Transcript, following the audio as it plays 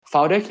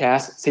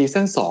Foundercast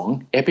Season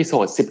 2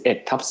 Episode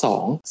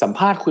 11/2 สัมภ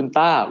าษณ์คุณ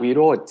ต้าวิโ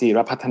รจน์จิร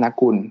พัฒน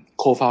กุล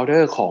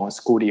Co-founder ของ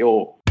Scoodio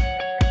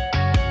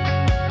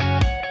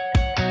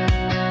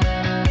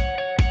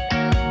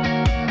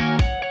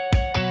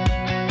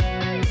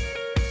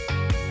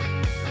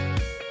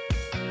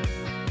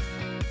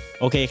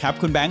โอเคครับ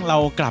คุณแบงค์เรา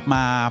กลับม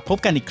าพบ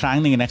กันอีกครั้ง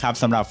หนึ่งนะครับ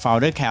สำหรับ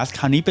Foundercast ค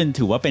ราวนี้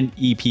ถือว่าเป็น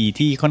EP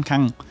ที่ค่อนข้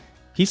าง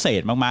พิเศ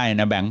ษมากๆ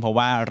นะแบงค์เพราะ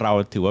ว่าเรา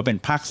ถือว่าเป็น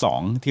ภาค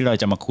2ที่เรา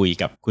จะมาคุย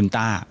กับคุณ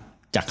ต้า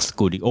จาก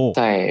Scoodio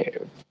ใช่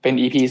เป็น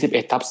EP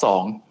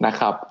 11/2 นะ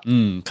ครับ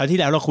คราวที่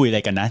แล้วเราคุยอะไร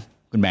กันนะ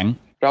คุณแบงค์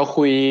เรา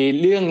คุย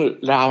เรื่อง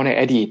ราวใน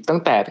อดีตตั้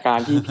งแต่การ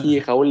ที่พี่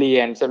เขาเรี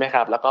ยนใช่ไหมค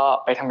รับแล้วก็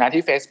ไปทำงาน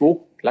ที่ Facebook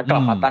แล้วกลั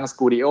บมาตั้ง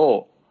Scoodio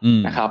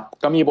นะครับ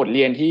ก็มีบทเ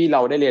รียนที่เร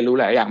าได้เรียนรู้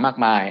หลายอย่างมาก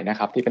มายนะค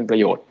รับที่เป็นประ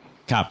โยชน์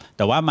ครับแ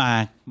ต่ว่า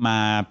มา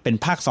เป็น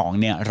ภาค2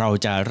เนี่ยเรา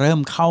จะเริ่ม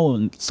เข้า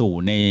สู่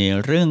ใน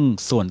เรื่อง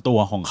ส่วนตัว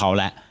ของเขา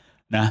แล้ว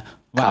นะ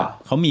ว่า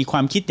เขามีคว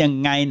ามคิดยัง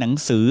ไงหนัง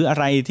สืออะ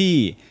ไรที่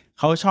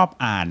เขาชอบ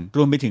อ่านร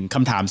วมไปถึงค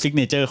ำถามซิกเ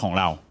นเจอร์ของ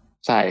เรา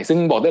ใช่ซึ่ง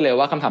บอกได้เลย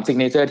ว่าคำถามซิก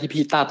เนเจอร์ที่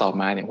พี่ต้าตอบ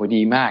มาเนี่ยโห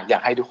ดีมากอยา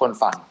กให้ทุกคน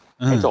ฟัง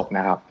ให้จบน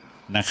ะครั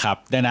บ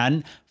ดังนั้น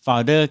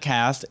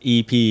Foundercast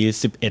EP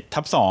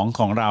 11/2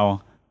 ของเรา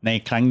ใน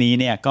ครั้งนี้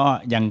เนี่ยก็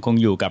ยังคง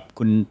อยู่กับ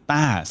คุณ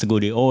ต้า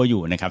Scoodio อ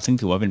ยู่นะครับซึ่ง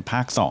ถือว่าเป็นภ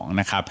าค2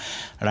นะครับ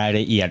รายล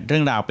ะเอียดเรื่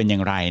องราวเป็นอย่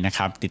างไรนะค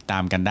รับติดตา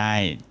มกันได้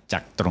จา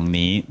กตรง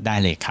นี้ได้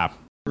เลยครับ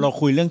เรา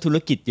คุยเรื่องธุร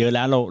กิจเยอะแ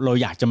ล้วเรา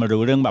อยากจะมา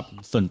รู้เรื่องแบบ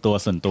ส่วน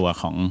ตัว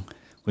ของ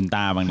คุณ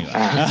ต้าบ้างดีกว่า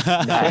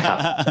ได้ครับ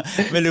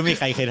ไม่รู้มี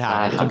ใครเคยถาม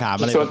คำถาม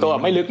อะไรส่วนตัว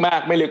ไม่ลึกมาก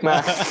ไม่ไ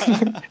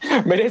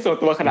ด้ส่วน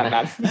ตัวขนาด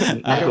นั้น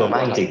น่ากลัวมา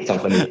กจริงๆสอง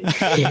คนนี้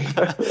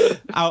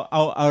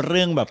เอาเ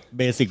รื่องแบบเ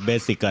บ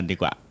สิกก่อนดี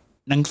กว่า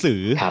หนังสื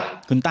อ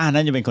คุณต้าน่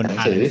าจะเป็นคน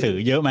อ่านหนังสือ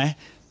เยอะไหม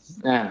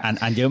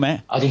อ่านเยอะไหม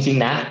เอาจริง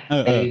ๆนะ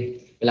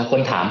เวลาค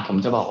นถามผม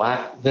จะบอกว่า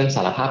เรื่องส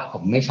ารภาพผ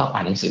มไม่ชอบอ่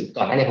านหนังสือ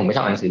ก่อนหน้านี้ผมไม่ช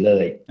อบอ่านหนังสือเล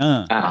ย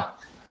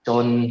จ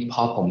นพ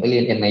อผมไปเรี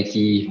ยน MIT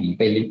ผม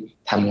ไป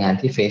ทำงาน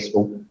ที่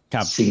Facebook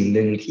สิ่งห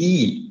นึ่งที่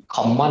ค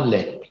อมมอนเล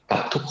ยกั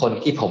บทุกคน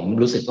ที่ผม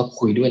รู้สึกว่า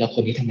คุยด้วยแล้วค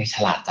นนี้ทำไมฉ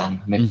ลาดจัง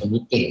ทำไมคน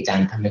นี้เก่งจัง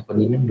ทำไมคน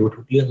นี้มันรู้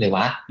ทุกเรื่องเลยว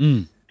ะ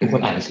ทุกค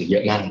นอ่านหนังสือเยอ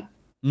ะมาก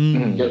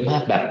เยอะมา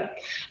กแบบ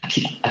อา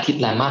ทิต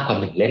ย์ละมากกว่า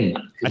1เล่ม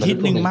อาทิต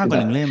ย์นึงมากกว่า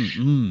1เล่ม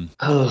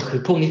คือ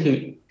พวกนี้คือ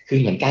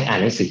เหมือนการอ่าน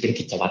หนังสือเป็น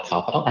กิจวัตรเขา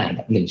ต้องอ่านแ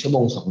บบ1ชั่วโม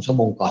ง2ชั่วโ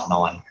มงก่อนน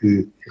อนคือ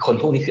คน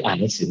พวกนี้คืออ่าน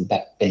หนังสือแบ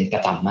บเป็นปร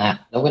ะจำมาก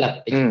แล้วเวลา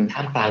ไปท่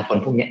ามกลางคน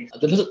พวกนี้เรา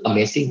จะรู้สึก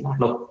Amazing มาก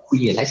เราคุย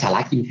ไร้สาระ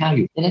กินข้าวอ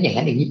ยู่นั้นอย่าง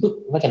นั้นอย่างนี้ปุ๊บ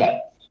ก็จะแบบ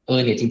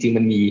เนี่ยจริงๆ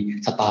มันมี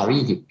สตอ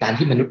รี่อยู่การ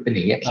ที่มนุษย์เป็นอ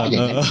ย่างเงี้ยเพราะอย่า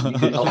งนั้น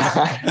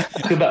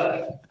คือแบบ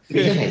คื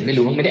อที่ไหนไม่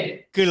รู้ไม่ได้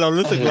คือเรา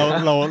รู้สึกเรา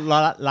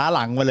ล้าห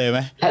ลังมาเลยไหม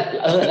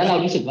แล้วเรา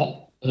รู้สึกว่า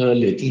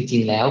หรือจริ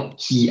งๆแล้ว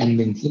คีย์อัน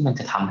นึงที่มัน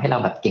จะทำให้เรา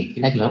แบบเก่งขึ้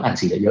นได้คือเราต้องอ่าน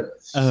สื่อเยอะ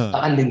ๆแล้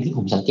วอันนึงที่ผ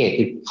มสังเกต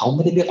คือเขาไ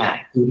ม่ได้เลือกอ่าน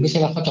คือไม่ใช่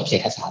ว่าเขาจบเศร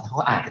ษฐศาสตร์เขา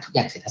อ่านทุกอ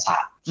ย่างเศรษฐศา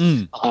สตร์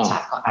ประวัติศาส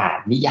ตร์ก็อ่าน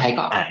นิยาย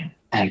ก็อ่าน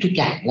ทุก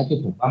อย่างแล้วคือ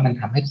ผมว่ามัน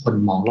ทำให้คน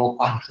มองโลก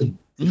กว้างขึ้น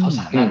เขา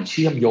สามารถเ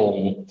ชื่อมโยง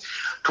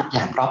ทุกอ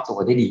ย่างรอบตัว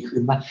ได้ดีขึ้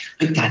นว่า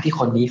การที่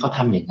คนนี้เขาท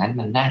ำอย่างนั้น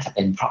มันน่าจะเ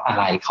ป็นเพราะอะ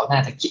ไรเขาน่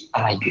าจะคิดอะ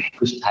ไรอยู่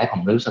คือสุดท้ายผม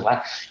รู้สึกว่า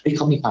เ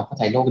ขามีความเข้า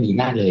ใจโลกดี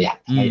มากเลยอ่ะ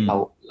ทำไมเ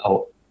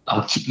รา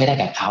คิดไม่ได้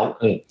แบบเขา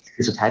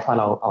คือสุดท้ายพอ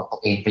เราเอาตัว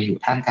เองไปอยู่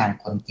ท่ามกลาง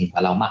คนเก่งกว่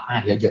าเรามา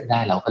กๆเยอะๆได้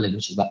เราก็เลย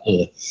รู้สึกว่า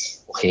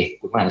โอเค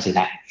คุณมาแล้วสิ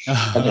นะ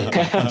ก็เลย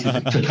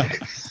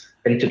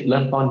เป็นจุดเ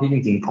ริ่มต้นที่จ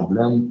ริงๆผมเ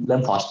ริ่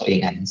มฟอร์สตัวเอง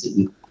อ่านหนังสือ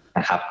น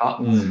ะครับก็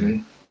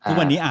ทุก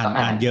วันนี้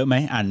อ่านเยอะไหม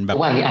อ่านแบบทุ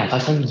กวันนี้อ่านค่อ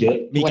นข้างเยอะ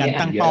มีการ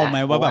ตั้งเป้าไหม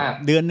ว่าแบบ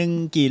เดือนนึง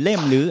กี่เล่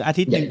มหรืออา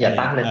ทิตย์นึงอย่า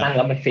ตั้งเลยตั้งแ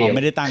ล้วมันเฟลไ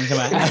ม่ได้ตั้งใช่ไ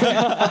หม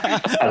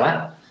แต่ว่า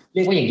เรี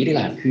ยกว่าอย่างนี้ดีก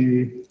ว่าคือ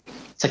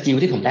สกิล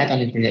ที่ผมได้ตอน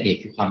เรียนปริญญาเอก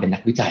คือความเป็นนั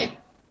กวิจัย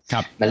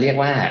มันเรียก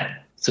ว่า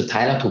สุดท้า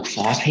ยเราถูกฟ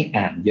อร์สให้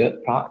อ่านเยอะ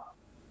เพราะ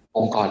อ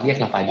งค์กรเรียก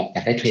เราไปบอกอย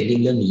ากได้เทรนนิ่ง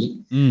เรื่องนี้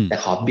แต่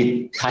ขอบิด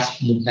ทัช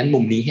มุมนั้นมุ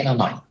มนี้ให้เรา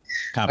หน่อย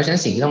เพราะฉะนั้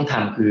นสิ่งที่ต้องท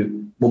ำคือ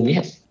มุมนี้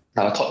เร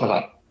าทดมาก่อ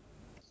น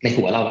ใน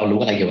หัวเรารู้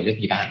อะไรเกี่ยวกับเรื่อง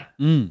นี้บ้าง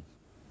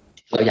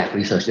เราอยาก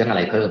รีเสิร์ชเรื่องอะไ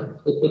รเพิ่ม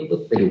ปุ๊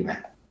บไปดูมา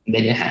ได้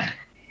เนื้อหา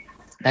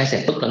ได้เสร็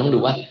จปุ๊บเราต้องดู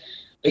ว่า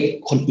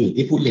คนอื่น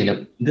ที่พูดเรื่องเ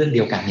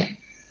ดียวกันเนี่ย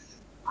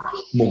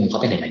มุมเขา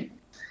เป็นยังไง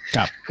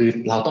คือ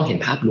เราต้องเห็น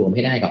ภาพรวมใ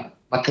ห้ได้ก่อน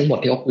ว่าทั้งหมด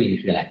ที่เขาคุย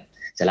คืออะไร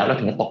เสร็จแล้วเรา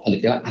ถึงจะตกผลึ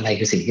กได้ว่าอะไร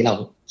คือสิ่งที่เรา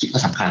คิดว่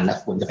าสำคัญและ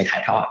ควรจะไปถ่า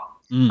ยทอด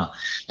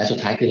และสุด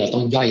ท้ายคือเราต้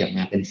องย่อยออกม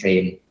าเป็นเฟร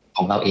มข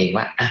องเราเอง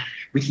ว่า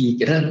วิธี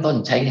เริ่มต้น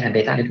ใช้งาน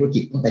data ในธุรกิ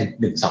จต้องเป็น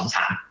1 2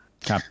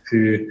 3ครับคื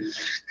อ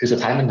สุด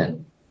ท้ายมันเหมือน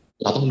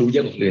เราต้องรู้เยอ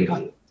ะกว่าคนอื่นก่อ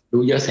น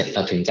รู้เยอะเสร็จเร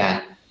าถึงจะ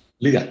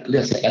เลื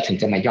อกเสร็จแล้วถึง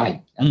จะมาย่อย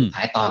สุดท้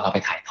ายตอนเราไป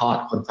ถ่ายทอด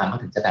คนฟังเขา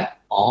ถึงจะแบบ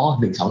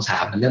1 2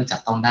 3มันเริ่มจั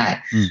บต้องได้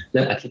เ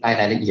ริ่มอธิบาย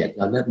รายละเอียดเ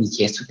ราเริ่มมีเค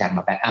สทุกอย่างม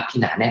าแบ็กอัพที่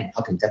หนาแน่นเข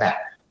าถึงจะแบบ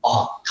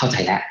เข้าใจ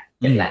แล้ว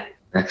เห็นแล้ว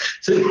นะ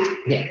ซึ่ง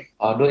เนี่ย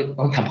พอด้วย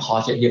ต้องทำคอร์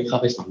สเยอะๆเข้า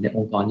ไปสอนในอ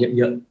งค์กรเ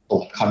ยอะๆตร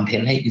วจคอนเทน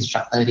ต์ให้อินสต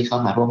รัคเตอร์ที่เข้า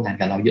มาร่วมงาน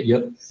กับเราเยอ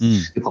ะ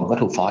ๆคือผมก็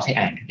ถูกฟอร์สให้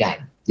อ่านทุกอย่าง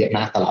เยอะม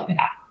ากตลอดเว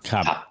ลาค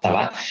รับแต่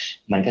ว่า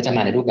มันก็จะม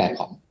าในรูปแบบ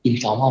ของ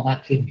informal มาก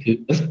ขึ้นคือ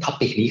ท็อ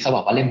ปิกนี้เขาบ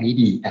อกว่าเล่มนี้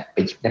ดีไป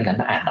หยิบเล่มนั้น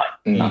มาอ่านหน่อย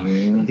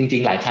จริ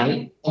งๆหลายครั้ง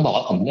ต้องบอก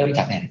ว่าผมเริ่มจ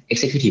ากอ่าน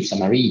executive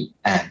summary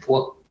อ่านพว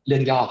กเรื่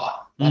องย่อก่อน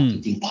ว่าจ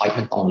ริงๆ point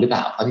มันตรงหรือเป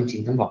ล่าเพราะจริ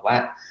งๆต้องบอกว่า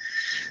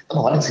ก็บ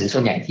อกว่าหนังสือส่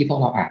วนใหญ่ที่พวก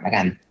เราอ่านแล้ว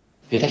กัน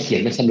คือถ้าเขีย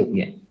นเป็นสรุปเ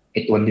นี่ยไอ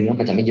ตัวเนื้อ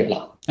มันจะไม่เยอะหร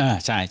อก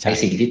ใช่ไอ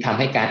สิ่งที่ทำ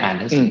ให้การอ่าน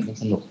หนังสือมัน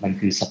สนุกมัน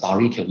คือ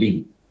storytelling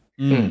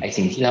ไอ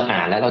สิ่งที่เราอ่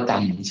านแล้วเราจ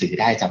ำหนังสือ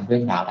ได้จำเรื่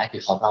องราวได้คื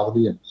อเขาเล่าเ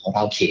รื่องเขาเ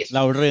ล่าเคส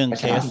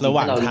ระห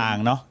ว่างทาง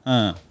เนาะ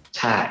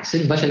ใช่ซึ่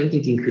งเพราะฉะนั้นจ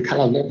ริงๆคือถ้า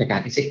เราเริ่มจากกา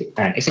ร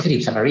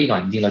executive summary ก่อ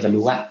นจริงเราจะ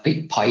รู้ว่า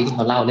point ที่เข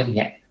าเล่าเรื่อง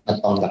นี้มัน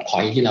ตรงกับ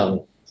point ที่เรา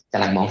ก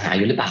ำลังมองหาอ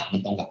ยู่หรือเปล่ามั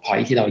นตรงกับ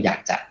point ที่เราอยา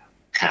กจะ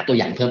หาตัว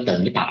อย่างเพิ่มเติม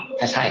หรือเปล่า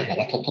ถ้าใช่แล้ว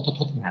ก็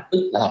ทดมา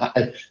ปึ๊บแล้วเราก็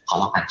ขอ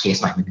ลองอ่านเคส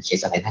หน่อยมันเป็นเค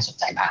สอะไรน่าสน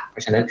ใจบ้างเพร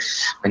าะฉะนั้น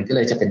มันก็เล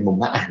ยจะเป็นมุม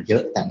ว่าอ่านเยอ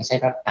ะแต่ไม่ใช่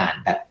ว่าอ่าน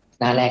แบบ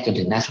หน้าแรกจน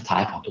ถึงหน้าสุดท้า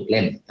ยของทุกเ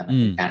ล่มแต่มัน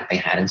เป็นการไป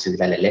หาหนังสือ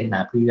หลายๆเล่มม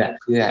าเ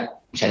พื่อ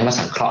ใช้คำว่า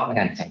สังเคราะห์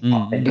กันสังเครา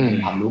ะห์เป็น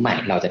ความรู้ใหม่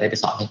เราจะได้ไป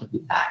สอนให้คน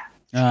อื่นได้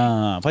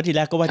เพราะทีแ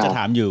รกก็ว่าจะถ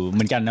ามอยู่เห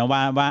มือนกันนะ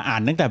ว่าอ่า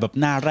นตั้งแต่แบบ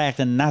หน้าแรก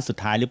จนหน้าสุด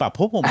ท้ายหรือเปล่าเพ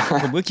ราะ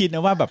ผมก็คิดน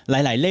ะว่าแบบห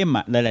ลายๆเล่ม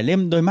อ่ะหลายๆเล่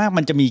มโดยมาก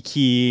มันจะมี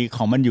คีย์ข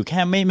องมันอยู่แค่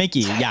ไม่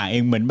กี่อย่างเอ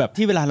งเหมือนแบบ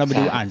ที่เวลาเราไป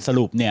ดูอ่านส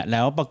รุปเนี่ยแ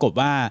ล้วปรากฏ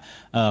ว่า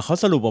เขา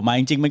สรุปออกมา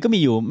จริงๆมันก็มี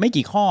อยู่ไม่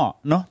กี่ข้อ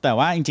เนาะแต่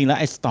ว่าจริงๆแล้ว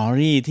ไอ้สตอ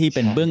รี่ที่เ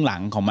ป็นเบื้องหลั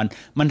งของ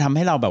มันทำใ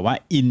ห้เราแบบว่า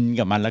อิน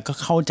กับมันแล้วก็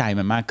เข้าใจ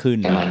มันมากขึ้น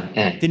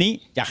ทีนี้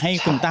อยากให้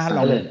คุณต้าเร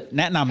าแ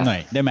นะนำหน่อย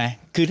ได้ไหม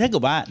คือถ้าเกิ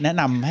ดว่าแนะ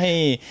นำให้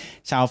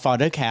ชาว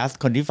Foundercast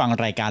คนที่ฟัง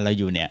รายการเรา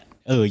อยู่เนี่ย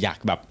อยาก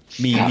แบบ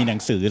มีหนั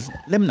งสือ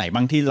เล่มไหนบ้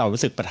างที่เรา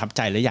รู้สึกประทับใ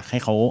จและอยากให้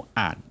เขา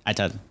อ่านอาจ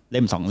จะเ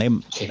ล่ม2เล่ม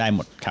ได้ห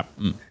มดครับ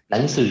หนั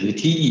งสือ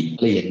ที่เ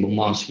ปลี่ยนมุม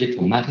มองชีวิตผ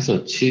มมากที่สุด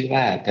ชื่อ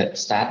ว่า The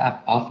Startup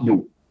of You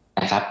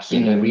นะครับเขีย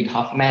นโดย Reid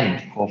Hoffman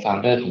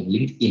co-founder ของ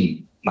LinkedIn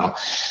เนาะ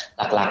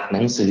หลักๆห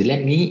นังสือเล่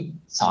มนี้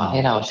สอนให้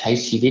เราใช้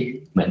ชีวิต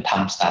เหมือนท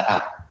ำสตาร์ทอั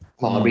พเ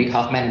พราะ Reid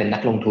Hoffman เป็นนั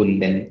กลงทุน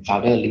เป็น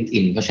founder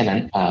LinkedIn เพราะฉะนั้น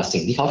สิ่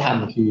งที่เขาท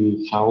ำคือ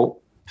เข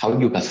า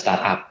อยู่กับสตาร์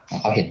ทอัพ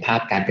เขาเห็นภาพ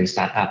การเป็นส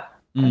ตาร์ทอัพ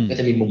ก็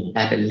จะมีมุมของก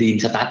ารเป็น lean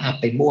startup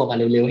ไปมั่วมา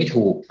เร็วๆให้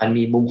ถูกมัน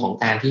มีมุมของ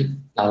การที่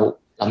เร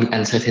ามี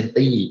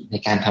uncertainty ใน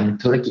การท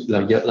ำธุรกิจเร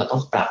าเยอะเราต้อ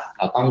งปรับเ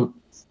ราต้อง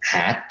ห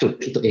าจุด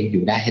ที่ตัวเองอ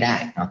ยู่ได้ให้ได้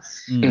เนาะ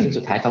ซึ่ง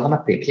สุดท้ายเขาก็มา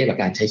เปรียบเทียบกับ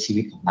การใช้ชี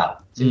วิตของเรา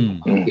ซึ่ง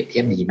เขาเปรียบเที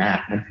ยบดีมาก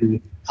มันคือ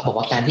เขาบอก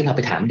ว่าการที่เราไ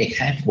ปถามเด็ก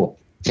5 ขวบ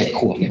 7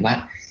 ขวบเนี่ยว่า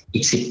อี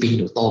ก10 ปีห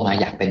นูโตมา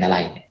อยากเป็นอะไร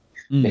เนี่ย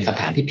เป็นค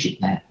ำถามที่ผิด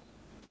นะ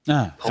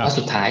เพราะว่า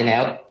สุดท้ายแล้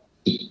ว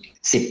อีก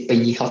10 ปี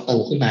เขาโต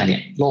ขึ้นมาเนี่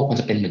ยโลกมัน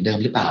จะเป็นเหมือนเดิม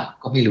หรือเปล่า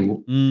ก็ไม่รู้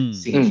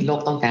สิ่งที่โล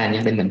กต้องการยั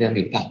งเป็นเหมือนเดิมห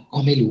รือเปล่าก็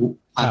ไม่รู้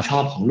ความชอ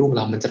บของลูกเร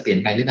ามันจะเปลี่ยน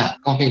ไปหรือเปล่า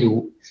ก็ไม่รู้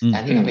กา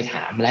รที่เราไปถ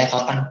ามและเขา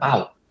ตั้งเป้า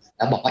แ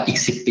ล้วบอกว่าอีก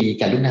10 ปี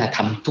กรุณาท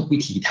ำทุกวิ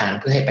ถีทาง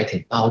เพื่อให้ไปถึ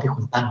งเป้าที่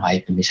คุณตั้งไว้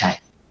เป็นไม่ใช่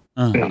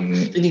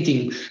ซึ่งจริง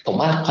ๆผม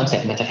ว่าคอนเซ็ป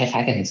ต์มันจะคล้า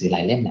ยๆกับหนังสือหล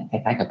ายเล่มแหละค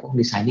ล้ายๆกับพวก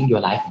Designing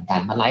Your Life ของกา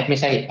รมา Life ไม่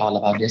ใช่ all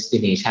about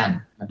destination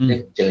มันเป็น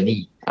journey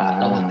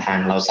ระหว่างทาง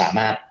เราสา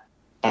มารถ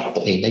ปรับ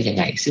ตัวเองได้ยัง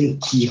ไงซึ่ง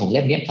คีย์ของเ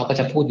ล่มนี้เขาก็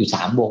จะพูดอยู่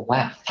3 วงว่า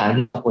ทาง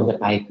ที่เราควรจะ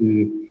ไปคือ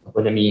ค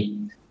วรจะมี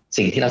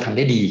สิ่งที่เราทำไ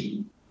ด้ดี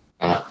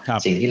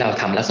สิ่งที่เรา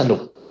ทำแล้วสนุก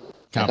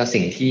แล้วก็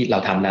สิ่งที่เรา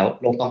ทำแล้ว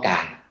โลกต้องกา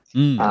ร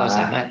เรา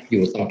สามารถอ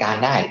ยู่ตรงกลาง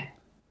ได้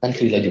นั่น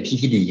คือเราอยู่ที่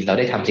ดีเรา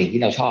ได้ทำสิ่ง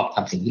ที่เราชอบท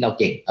ำสิ่งที่เรา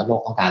เก่งแล้วโล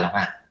กต้องการเรา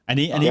มากอัน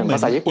นี้เหมือน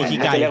ภาษาญี่ปุ่น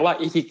จะเรียกว่า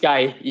อิคิไก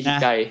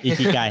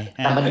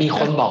แต่มันมี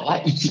คนบอกว่า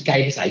อิคิไก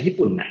ภาษาญี่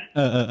ปุ่นน่ะ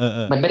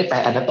มันไม่ได้แปล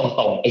อันนั้นต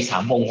รงๆไอ้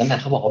3 วงนั้นน่ะ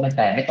เขาบอกว่ามันแป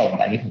ลไม่ตรงแ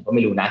ต่อันนี้ผมก็ไ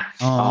ม่รู้นะ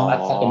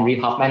ถ้าเป็น Reid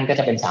Hoffman ก็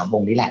จะเป็น3 ว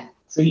งนี้แหละ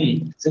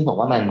ซึ่งผม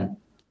ว่า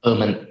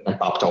มัน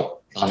ตอบโจทย์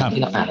ตอน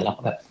ที่เราอ่านแล้วเรา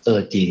ก็แบบ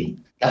จริง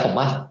แล้วผม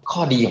ว่าข้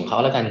อดีของเขา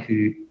แล้วกันคื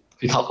อ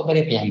เขาก็ไม่ไ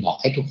ด้พยายามบอก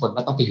ให้ทุกคนว่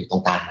าต้องไปอยู่ตร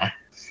งกลางนะ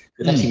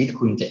คือถ้าชีวิต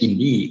คุณจะอิน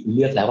ดี้เ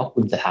ลือกแล้วว่าคุ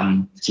ณจะท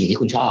ำสิ่งที่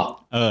คุณชอบ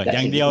อ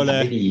ย่างเดียวเล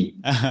ย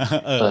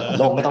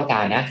โลกไม่ต้องก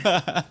ารนะ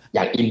อย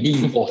ากอินดี้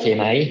โอเค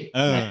ไหม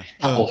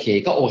ถ้าโอเค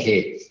ก็โอเค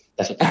แ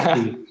ต่สุดท้าย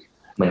คือ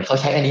เหมือนเขา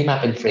ใช้อันนี้มา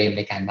เป็นเฟรมใ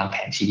นการวางแผ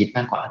นชีวิตม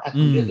ากกว่าถ้า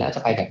คุณเลือกแล้วจ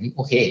ะไปแบบนี้โ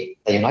อเค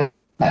แต่อย่างน้อย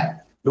แบบ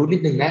รู้นิ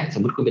ดนึงนะส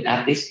มมติคุณเป็นอา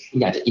ร์ติสต์คุณ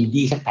อยากจะอิน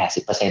ดี้สัก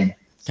 80%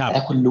แต่ถ้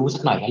าคุณรู้สั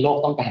กหน่อยว่าโลก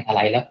ต้องการอะไ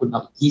รแล้วคุณเอ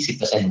า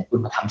 20% ของคุณ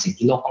มาทำสิ่ง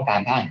ที่โลกต้องกา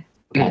รได้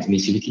คุณอาจจะมี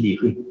ชีวิตที่ดี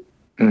ขึ้น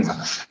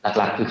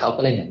หลักๆคือเขา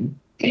ก็เลยเหมือน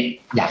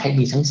อยากให้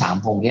มีทั้ง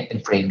3 วงนี้เป็น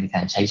เฟรมในก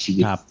ารใช้ชี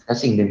วิตและ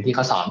สิ่งหนึ่งที่เข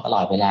าสอนตล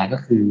อดเวลาก็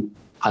คือ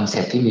คอนเซ็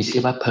ปต์ที่มีชื่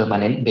อว่า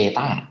permanent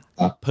beta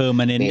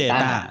permanent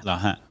data เหรอ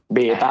ฮะ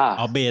beta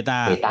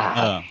beta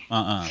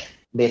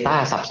เบต้า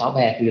สับซอฟต์แว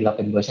ร์คือเราเ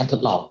ป็นเวอร์ชันท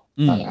ดลอง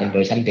เราเป็นเว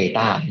อร์ชันเบ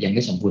ต้ายังไ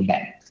ม่สมบูรณ์แบ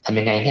บทำ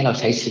ยังไงให้เรา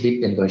ใช้ชีวิต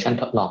เป็นเวอร์ชัน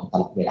ทดลองต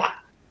ลอดเวลา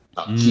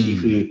ที่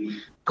คือ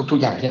ทุก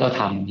อย่างที่เรา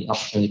ทำมี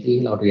opportunity ใ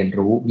ห้เราเรียน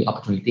รู้มี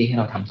opportunity ให้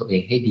เราทำตัวเอ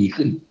งให้ดี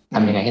ขึ้นท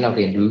ำยังไงให้เราเ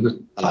รียนรู้อยู่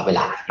ตลอดเว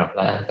ลาแ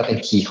ล้วนั่นก็เป็น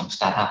คีย์ของส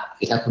ตาร์ทอัพ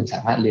คือถ้าคุณสา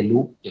มารถเรียน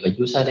รู้เกี่ยวกับ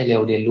user ได้เร็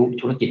วเรียนรู้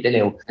ธุรกิจได้เ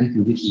ร็วนั่นคื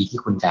อวิธีที่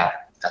คุณจะ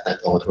เติบ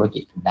โตธุรกิ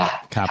จคุณได้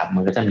ครับมั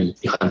นก็จะมี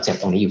คอนเซ็ป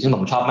ต์ตรงนี้อยู่ซึ่งผ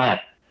มชอบมาก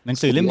หนัง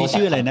สือเล่มนี้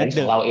ชื่ออะไรนะ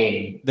เราเอง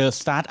The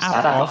Startup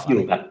of You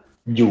ครับ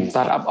You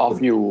Startup of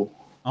You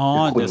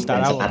The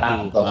Startup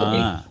of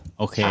You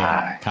โอเค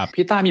ครับ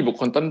พี่ต้ามีบุค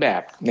คลต้นแบ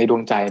บในดว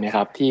งใจไหมค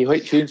รับที่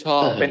ชื่นชอ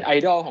บเป็นไอ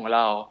ดอลของเร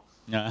า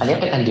อันนี้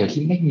เป็นอันเดียว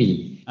ที่ไม่มี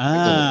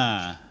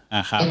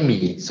ไม่มี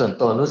ส่วน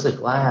ตัวรู้สึก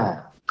ว่า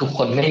ทุกค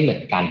นไม่เหมือ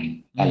นกัน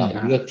แต่เรา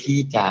เลือกที่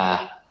จะ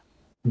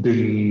ดึ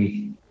ง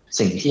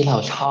สิ่งที่เรา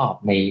ชอบ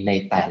ใน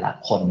แต่ละ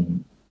คน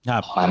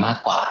มามาก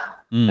กว่า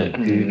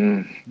คือ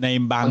ใน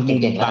บางมุม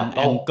บางแ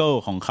องเกิล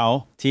ของเขา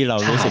ที่เรา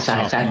รู้สึกช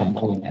อบใช่ผม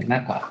คงอย่างนั้นม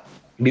ากกว่า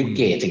บิลเ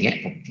กตอย่างเงี้ย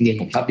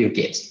ผมชอบบิลเก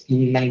ต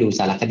นั่งดูส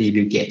ารคดี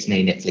บิลเกตใน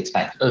Netflix ไป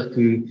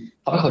คือ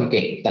เขาเป็นคนเ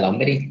ก่งแต่เรา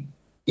ไม่ได้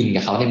อิน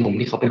กับเขาในมุม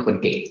ที่เขาเป็นคน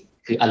เก่ง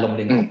คืออารมณ์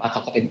นึงผมว่าเข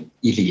าก็เป็น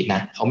อีลีทน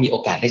ะเขามีโอ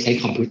กาสได้ใช้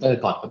คอมพิวเตอร์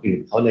ก่อนคนอื่น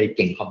เขาเลยเ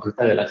ก่งคอมพิวเต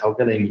อร์แล้วเขา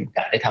ก็เลยมีโอก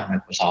าสได้ทำ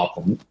Microsoft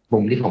มุ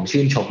มที่ผม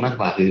ชื่นชมมาก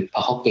กว่าคือพ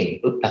อเขาเก่ง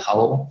ปุ๊บแล้วเขา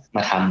ม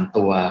าทำ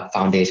ตัว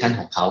Foundation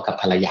ของเขากับ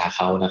ภรรยาเ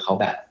ขาแล้วเขา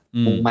แบบ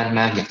มุ่งมั่น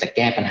มากอยากจะแ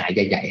ก้ปัญหาใ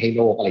หญ่ๆให้โ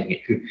ลกอะไรเงี้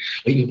ยคือ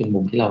มันเป็นมุ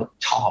มที่เรา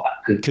ชอบอ่ะ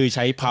คือใ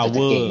ช้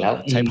power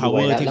ใช้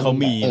power ที่เขา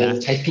มีนะ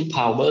ใช้ทุก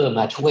power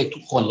มาช่วยทุ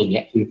กคนอะไรเ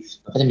งี้ยคือ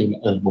มันก็จะมี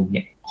มุมเ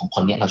นี้ยของค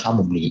นเนี้ยเราชอบ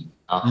มุมนี้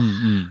เนาะ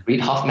รี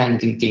ด ฮอฟแมน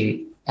จริง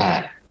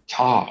ๆช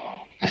อบ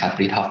นะครับ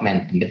รีด ฮอฟแมน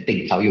เป็นติ่ง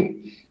เขาอยู่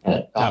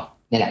ก็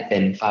นี่แหละเป็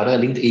น founder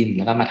LinkedIn แ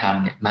ล้วก็มาท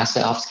ำเนี่ย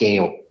Master of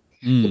Scale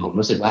คือผม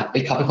รู้สึกว่า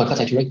เขาเป็นคนเข้าใ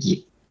จธุรกิจ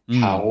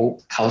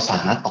เขาสา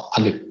มารถตกผ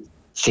ลึก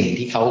สิ่ง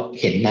ที่เขา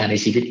เห็นมาใน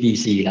ชีวิต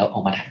VC แล้วอ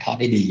อกมาถ่ายทอด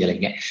ได้ดีอะไร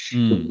เงี้ย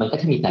มันก็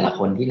จะมีแต่ละค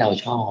นที่เรา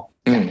ชอบ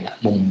อย่างละ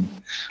มุม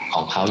ข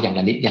องเขาอย่างล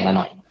ะนิดอย่างละห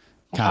น่อย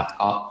นะครับ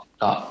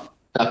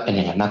ก็เป็นอ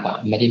ย่างนั้นมากกว่า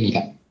ไม่ได้มีแบ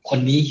บคน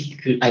นี้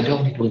คือไอดอล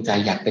ในดวงใจ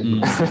อยากเป็น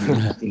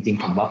จริง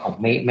ๆผมว่าผม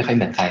ไม่ค่อยเ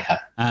หมือนใครครับ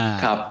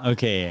ครับโอ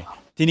เค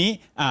ทีนี้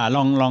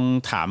ลอง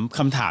ถามค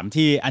ำถาม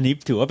ที่อันนี้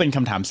ถือว่าเป็นค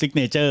ำถามซิกเ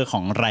นเจอร์ขอ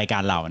งรายกา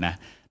รเราน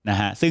ะ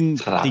ฮะซึ่ง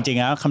จริงๆ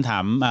แล้วคำถา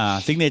ม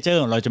ซิกเนเจอร์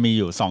ของเราจะมีอ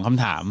ยู่2ค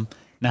ำถาม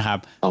นะครับ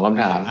2ค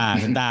ำถาม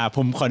คุณต้าผ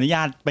มขออนุญ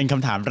าตเป็นค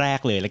ำถามแรก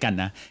เลยแล้วกัน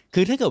นะคื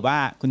อถ้าเกิดว่า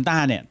คุณต้า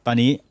เนี่ยตอน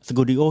นี้ส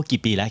กูดิโอ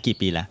กี่ปีแล้ว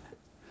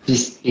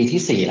ปี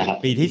ที่4แล้วครับ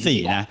ปีที่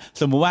4นะ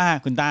สมมุติว่า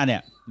คุณต้าเนี่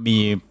ยมี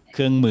เค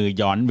รื่องมือ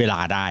ย้อนเวลา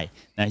ได้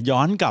นะย้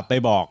อนกลับไป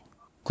บอก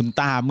คุณ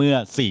ต้าเมื่อ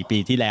4ปี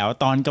ที่แล้ว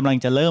ตอนกำลัง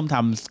จะเริ่มท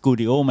ำสกู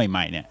ดิโอให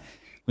ม่ๆเนี่ย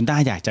คุณต้า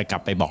อยากจะกลั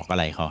บไปบอกอะ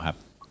ไรเขาครับ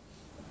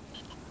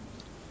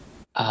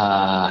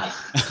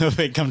เ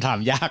ป็นคำถาม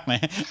ยากไหม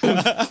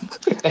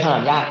เป็นคำถ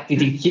ามยากจ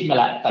ริงๆคิดมา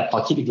แล้วแต่ขอ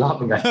คิดอีกรอบ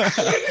นึงก่อน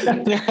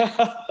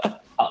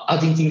เอา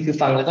จริงๆคือ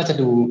ฟังแล้วก็จะ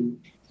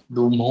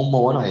ดูโ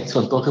ม้หน่อยส่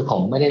วนตัวคือผ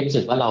มไม่ได้รู้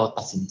สึกว่าเรา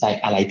ตัดสินใจ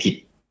อะไรผิด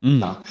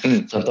เนาะ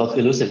ส่วนตัวคื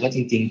อรู้สึกว่าจ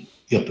ริง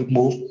ๆเกือบทุก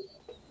มูฟ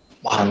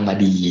วางมา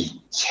ดี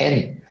เช่น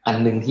อัน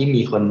นึงที่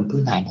มีคนเพิ่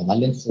งถามผมว่า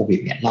เรื่องโควิด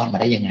เนี่ยรอดมา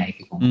ได้ยังไง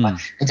คือผมว่า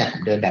เนื่องจากผ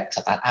มเดินแบบส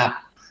ตาร์ทอัพ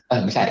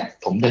ไม่ใช่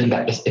ผมเดินแบ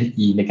บ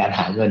SME ในการห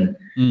าเงิน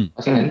เพร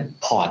าะฉะนั้น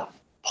พอร์ต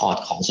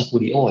ของสตู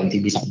ดิโอจริ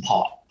งๆมี2พอ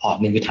ร์ต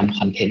นึงคือทำค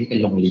อนเทนต์เป็น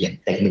โรงเรียน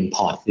แต่1พ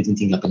อร์ตคือจ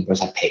ริงๆเราเป็นบริ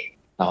ษัทเทค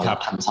เรา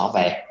ทำซอฟต์แว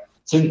ร์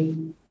ซึ่ง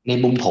ใน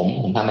มุมผ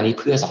มทำอันนี้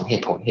เพื่อ2เห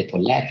ตุผ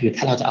ลแรกคือ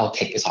ถ้าเราจะเอาเท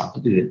คไปสอนค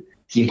นอื่น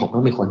ทีมผมต้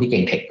องเป็นคนที่เ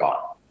ก่งเทคก่อน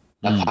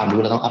แล้วความรู้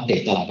เราต้องอัปเด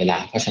ตตลอดเวลา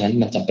เพราะฉะนั้น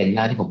มันจำเป็นห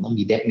น้าที่ผมต้อง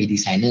มีเดฟมีดี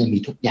ไซเนอร์มี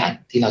ทุกอย่าง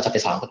ที่เราจะไป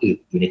สอนคนอื่น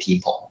อยู่ในทีม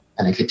ผมอั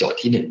นนั้นคือโจทย์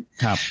ที่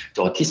1โจ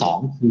ทย์ที่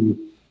2คือ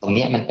ตรง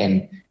นี้มันเป็น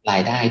รา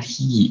ยได้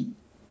ที่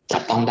จั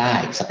บต้องได้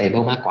สเตเบิ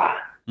ลมากกว่า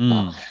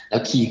แล้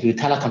วคีย์คือ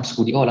ถ้าเราทำส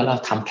ตูดิโอแล้วเรา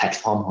ทำแพลต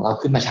ฟอร์มของเรา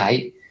ขึ้นมาใช้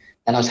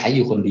แล้วเราใช้อ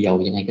ยู่คนเดียว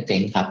ยังไงก็เจ๊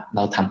งครับเร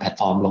าทำแพลต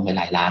ฟอร์มลงไปห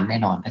ลายล้านแน่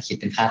นอนถ้าคิด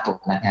เป็นค่าตัว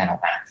พนักงานออ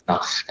กมาเนาะ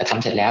แต่ท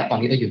ำเสร็จแล้วตอน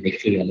นี้เราอยู่ในเ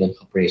ครือเรื่อง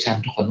corporation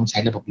ทุกคนต้องใช้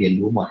ระบบเรียน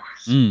รู้หมด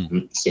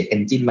เขียน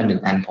engine มา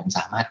1อันผมส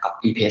ามารถ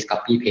copy paste ป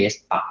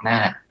รับหน้า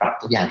ปรับ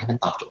ทุกอย่างให้มัน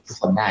ตอบโจทย์ทุก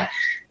คนได้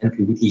นั่น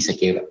คือวิธีสเ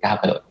กลแบบก้าว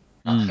กระโดด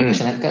เพราะ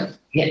ฉะนั้นก็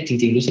เนี่ยจ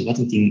ริงๆรู้สึกว่า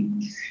จริง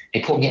ๆไอ้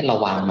พวกนี้เรา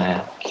วางมา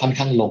ค่อน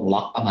ข้างลงล็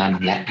อกประมาณ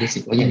และรู้สึ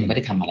กว่ายังไม่ไ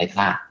ด้ทำอะไรพ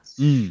ลาด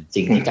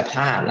สิ่งที่จะพล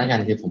าดแล้วกั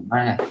นคือผมว่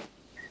า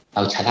เร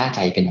าชะล่าใจ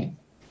ไปหน่อย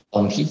ต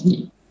รงที่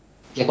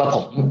เรียกว่าผ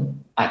ม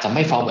อาจจะไ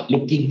ม่ forward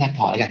looking มากพ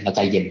อแล้วกันเราใจ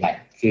เย็นไป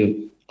คือ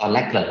ตอนแร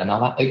กเกริ่นแล้วเนาะ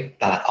ว่า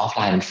ตลาดออฟไ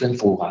ลน์มันเฟื่อง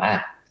ฟูกว่ามาก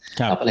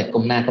เราก็เลย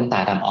ก้มหน้าก้มตา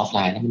ทำออฟไล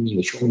น์แล้วมันมีอ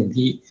ยู่ช่วงนึง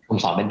ที่ผม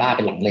สอนเป็นบ้าเ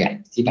ป็นหลังเลย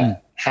ที่แบบ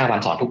5 วัน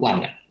สอนทุกวัน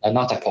เนี่ยแล้วน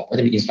อกจากผมก็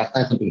จะมีอินสตรัคเตอ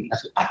ร์คนอื่นก็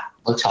คืออัด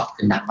เวิร์กช็อป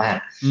ขึ้นหนักมาก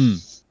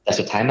แต่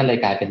สุดท้ายมันเลย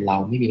กลายเป็นเรา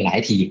ไม่มีเวลาใ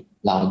ห้ทีม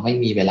เราไม่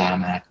มีเวลา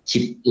มาคิ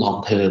ด long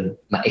term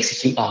มา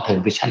execute long term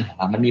vision ของเ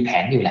รามันมีแผ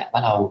นอยู่แหละว่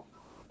าเรา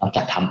จ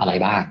ะทำอะไร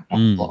บ้าง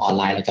ตัวออน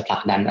ไลน์เราจะผลั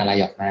กดันอะไร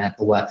ออกมา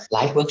ตัวไล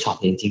ฟ์เวิร์กช็อป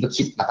จริงๆก็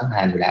คิดมาตั้งน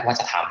านอยู่แล้วว่า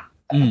จะท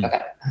ำแบ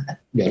บ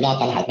เดี๋ยวรอ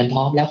ตลาดมันพ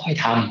ร้อมแล้วค่อย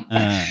ท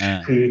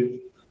ำคือ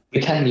วิ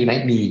ชั่นมีไหม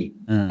มี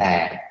แต่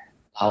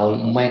เรา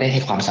ไม่ได้ให้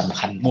ความสำ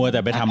คัญมัวแ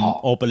ต่ไปท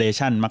ำโอเปอเร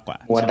ชั่นมากกว่า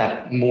มัว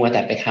แ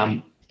ต่ไปท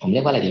ำผมเรี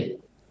ยกว่าอะไรดี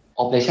โ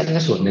อเปอเรชั่น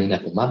ก็ส่วนหนึ่งแต่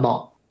ผมว่าเหมาะ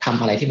ทำ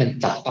อะไรที่มัน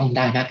จับต้องไ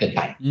ด้มากเกินไ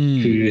ป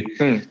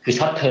คือ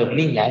ช็อตเทอม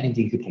นิ่งแล้วจ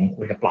ริงๆคือผมค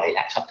วรจะปล่อยแ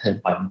ล้วช็อตเทอม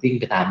ปล่อยมันวิ่ง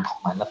ไปตามของ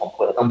มันแล้วผมค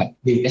วรจะต้องแบบ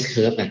นิวเอสเ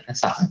คิร์ฟนะถ้า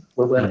สั่งเ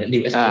ว่อร์นิ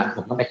วเอสเคิร์ฟผ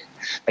มต้อง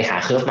ไปหา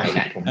เคิร์ฟใหม่แห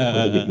ละผมควร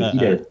จะอยู่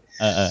ที่เดิม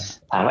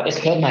ถามว่าเอส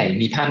เคิร์ฟใหม่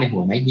มีภาพในหั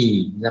วไหมมี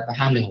แล้ว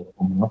ภาพในหัวผ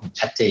มว่าผม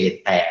ชัดเจน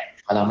แต่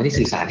พอเราไม่ได้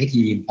สื่อสารให้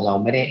ทีมพอเรา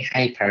ไม่ได้ใ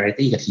ห้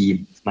priority กับทีม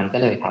มันก็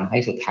เลยทำให้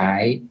สุดท้า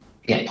ย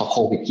เนี่ยพอโค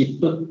วิดคิด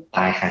ปุ๊บต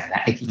ายห่าแล้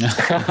วไอ้ที่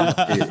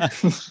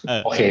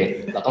โอเค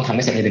เราต้องทำใ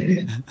ห้เสร็จใน1 เดื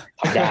อน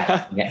ทำได้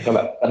เนี่ยก็แบ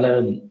บก็เ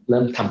ริ่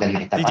มทำกันให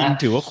ม่แต่จริง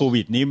ๆถือว่าโค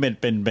วิดนี้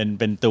เ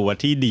ป็นตัว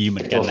ที่ดีเห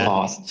มือนกันนะ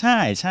ใช่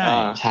ใช่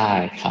ใช่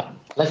ครับ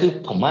แล้วคือ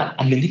ผมว่า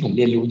อันนึงที่ผมเ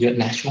รียนรู้เยอะ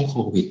นะช่วงโค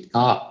วิด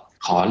ก็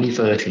ขอรีเฟ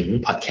อร์ถึง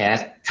พอดแคส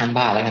ต์ข้าง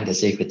บ้านแล้วกัน The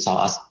Secret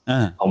Sauce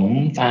ผม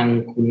ฟัง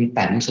คุณแป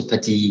มสุภ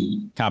จี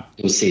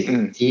ดุสิต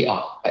ที่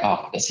ไปออก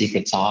The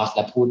Secret Sauce แ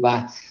ล้วพูดว่า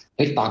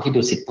ตอนที่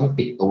ดุสิตต้อง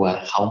ปิดตัว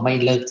เขาไม่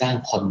เลิกจ้าง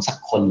คนสัก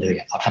คนเลย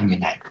เขาทำยั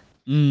งไง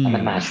มั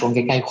นมาช่วงใก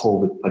ล้ๆโค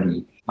วิดพอดี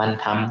มัน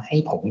ทำให้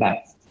ผมแบบ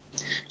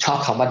ชอบ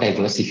คำว่า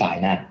diversify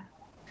นะ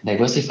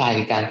diversify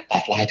คือการแต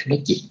กลายธุร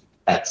กิจ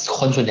แต่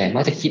คนส่วนใหญ่มั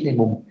กจะคิดใน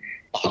มุม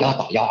ต่อย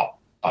อด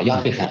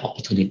คือหา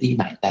opportunity ใ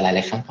หม่แต่หลา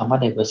ยๆครั้งคำว่า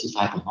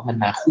diversify ผมว่ามัน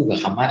มาคู่กับ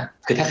คำว่า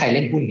คือถ้าใครเ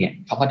ล่นหุ้นเนี่ย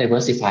คำว่า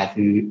diversify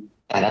คือ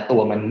แต่ละตัว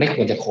มันไม่ค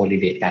วรจะ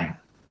correlate กัน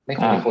ไม่ค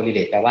วรจะ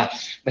correlate แปลว่า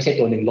ไม่ใช่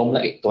ตัวหนึ่งล้มแล้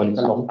วอีกตัวนึง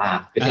ก็ล้มตาม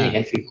คือถ้าอย่าง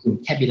นั้นคือคุณ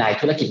แค่มีลาย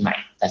ธุรกิจใหม่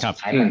แต่สุด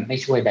ท้ายมันไม่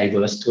ช่วย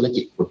diverse ธุร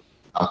กิจคุณ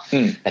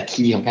แต่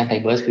คีย์ของการ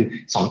diverse คือ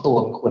2ตัว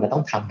มันควรจะต้อ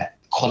งทำแบบ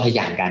คนละอ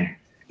ย่างกัน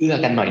เอื้อ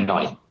กันหน่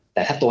อยๆแ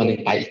ต่ถ้าตัวหนึ่ง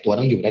ไปอีกตัว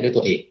ต้องอยู่ได้ด้วย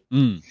ตัวเอง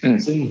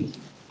ซึ่ง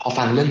พอ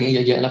ฟังเรื่องนี้เ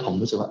ยอะๆแล้วผม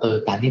รู้สึกว่า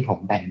การที่ผม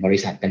แบ่งบริ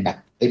ษัทเป็นแบบ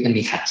มัน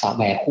มีขาซอฟต์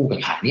แวร์คู่กับ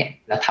ขาเนี้ย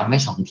แล้วทำให้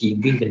2ทีม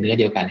วิ่งเป็นเนื้อ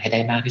เดียวกันให้ได้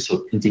มากที่สุด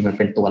จริงๆมันเ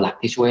ป็นตัวหลัก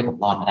ที่ช่วยผม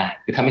รอดมาได้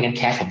คือถ้าไม่งั้นแ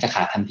ค่ผมจะข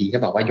าดทันทีก็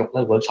บอกว่ายกเ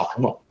ลิกเวิร์กช็อป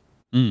ทั้งหมด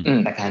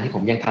แต่การที่ผ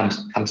มยัง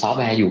ทำซอฟต์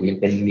แวร์อยู่ยัง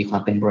เป็นมีควา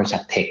มเป็นบริษั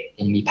ทเทค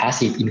ยังมี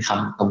passive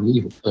income ตรงนี้อ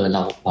ยู่เร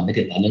าไม่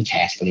ถึงเรื่องแค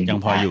ชยั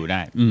งพออยู่ไ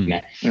ด้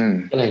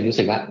ก็เลยรู้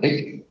สึกว่า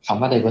คำ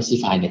ว่า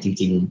diversify เนี่ยจ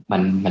ริงๆมั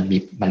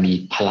นมี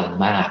พลัง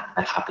มาก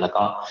นะครับแล้ว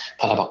ก็พ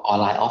อเราบอกออน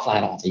ไลน์ออฟไล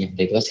น์เราอาจจะยัง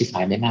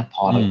diversify ไม่มากพ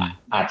อเรา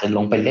อาจจะล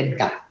งไปเล่น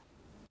กับ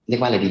เรีย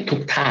กว่าอะไรดีทุ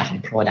กท่าของ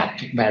product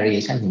ทุก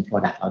variation ของ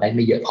product เราได้ไ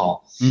ม่เยอะพอ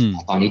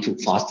ตอนนี้ถูก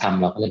force ท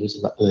ำเราก็เลยรู้สึ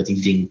กว่าจ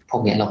ริงๆพว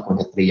กนี้เราควร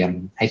จะเตรียม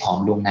ให้พร้อม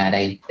ล่วงหน้าไ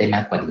ด้ม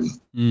ากกว่านี้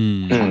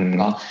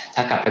ก็ถ้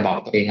ากลับไปบอก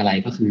ตัวเองอะไร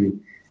ก็คือ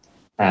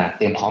เ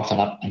ตรียมพร้อมสำ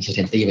หรับ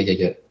uncertainty ไว้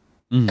เยอะ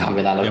ๆเ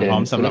วลาเราเดิน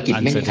ธุรกิจ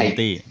ไม่มีใคร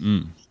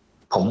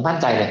ผมมั่น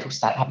ใจเลยทุกส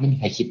ตาร์ทอัพไม่มี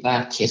ใครคิดว่า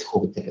เคสโค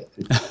วิดจะเกิด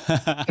ขึ้น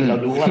เรา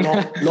รู้ว่า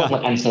โลกมั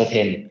น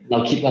uncertain เรา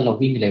คิดว่าเรา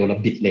วิ่งเร็วเรา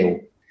บิดเร็ว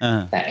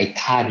แต่ไอ้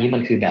ท่านี้มั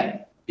นคือแบบ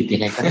บิดยั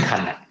งไงก็ไม่ทั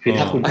นอ่ะคือ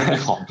ถ้าคุณไม่มี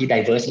ของที่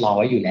diverse รอไ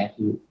ว้อยู่แล้ว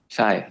คือใ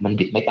ช่มัน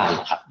บิดไม่ไปหร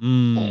อกครับ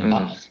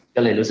ก็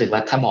เลยรู้สึกว่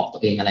าถ้าบอกตั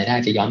วเองอะไรได้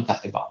จะย้อนกลับ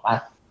ไปบอกว่า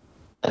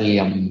เตรี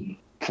ยม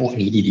พวก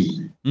นี้ดี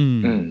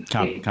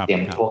ๆเตรีย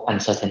มพวก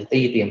uncertainty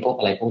เตรียมพวก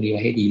อะไรพวกนี้ไ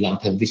ว้ให้ดี long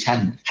term vision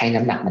ให้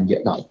น้ำหนักมันเยอ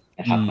ะหน่อย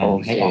นะครับ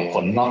ให้ออกผ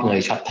ลนอกเลย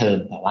short term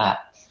แต่ว่า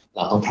เร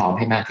าต้องพร้อมใ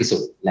ห้มากที่สุ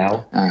ดแล้ว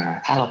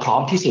ถ้าเราพร้อ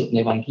มที่สุดใน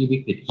วันที่วิ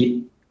กฤตฮิต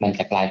มันจ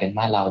ะกลายเป็น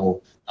ว่าเรา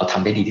ท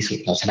ำได้ดีที่สุด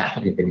เราชนะค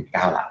นอื่นเป็น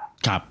9 หลัก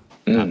ครับ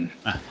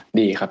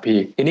ดีครับพี่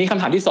ทีนี้ค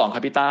ำถามที่2ครั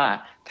บพี่ต้า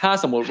ถ้า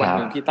สมมติวัน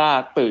นึงพี่ต้า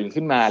ตื่น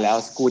ขึ้นมาแล้ว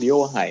สตูดิโอ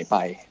หายไป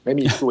ไม่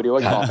มีสตูดิโอ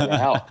ต่อ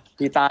แล้ว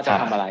พี่ต้าจะ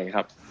ทำอะไรค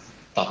รับ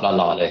ตอบ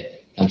รอเลย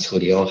ทำสตู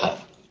ดิโอครับ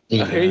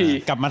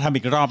กลับมาทำ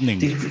อีกรอบหนึ่ง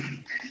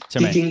ใช่ไ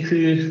หมจริงๆคื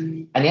อ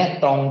อันนี้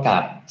ตรงกั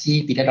บที่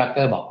ปีเตอร์ ดรักเก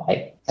อร์บอกไว้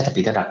ถ้าจะ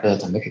ปีเตอร์ ดรักเกอร์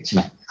จำไม่ผิดใช่ไห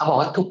มเขาบอก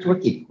ว่าทุกธุร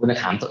กิจคุณจะ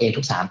ถามตัวเอง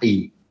ทุก3 ปี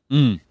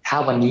ถ้า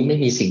วันนี้ไม่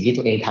มีสิ่งที่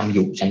ตัวเองทำอ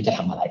ยู่ฉันจะท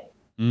ำอะไร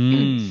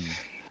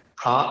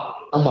เพราะ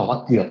ต้องบอกว่า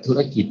เกือบธุ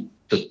รกิจ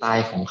จุดตาย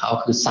ของเขา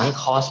คือ sunk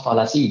cost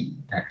fallacy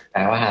แป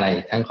ลว่าอะไร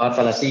sunk cost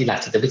fallacy หลัก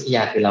จิตวิทย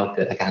าคือเราเ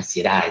กิดอาการเสี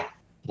ยดาย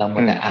เราหม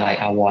ดแต่อะไร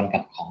อาวรณ์กั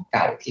บของเ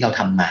ก่าที่เรา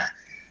ทำมา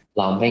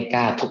เราไม่ก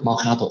ล้าทุบหม้อ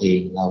ข้าวตัวเอง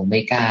เราไม่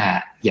กล้า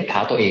เหยียบเท้า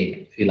ตัวเอง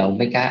คือเรา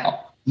ไม่ก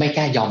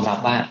ล้ายอมรับ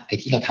ว่าไอ้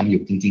ที่เราทำอ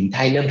ยู่จริงๆถ้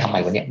าเริ่มทำให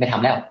ม่วันนี้ไม่ท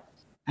ำแล้ว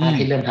ถ้าใ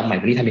ห้เริ่มทำใหม่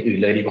วันนี้ทำอย่างอื่น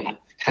เลยดีกว่า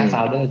ถ้า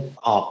founder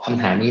ตอบค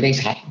ำถามนี้ได้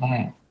ชัดว่า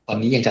ตอน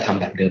นี้ยังจะทำ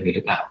แบบเดิมห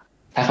รือเปล่า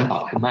ถ้าคำตอ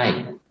บคือไม่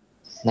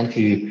นั่น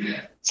คือ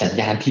สัญ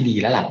ญาณที่ดี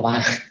แล้วแหละว่า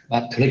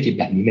ธุรกิจ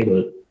แบบนี้ไม่เวิ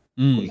ร์ก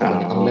คุณควร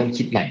จะต้องเริ่ม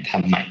คิดใหม่ท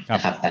ำใหม่น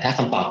ะครับแต่ถ้าค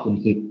ำตอบคุณ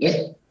คือ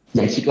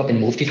ยังคิดว่าเป็น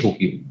move ที่ถูก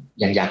อยู่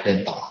ยังอยากเดิน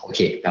ต่อโอเค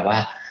แต่ว่า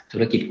ธุ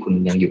รกิจคุณ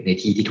ยังอยู่ใน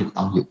ที่ที่ถูก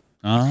ต้องอยู่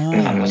น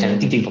ะครับเพราะฉะนั้น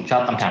จริงๆผมชอ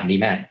บคำถามนี้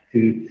มากคื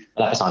อเว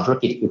ลาไปสอนธุร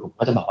กิจคือผม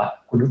ก็จะบอกว่า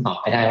คุณต้องตอบ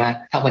ไปได้ว่า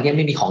ถ้าวันนี้ไ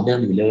ม่มีของเดิม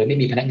อยู่เลยไม่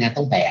มีพนักงาน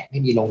ต้องแบกไม่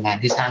มีโรงงาน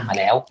ที่สร้างมา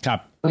แล้ว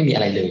ไม่มีอ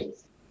ะไรเลย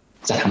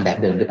จะทำแบบ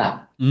เดิมหรือเปล่า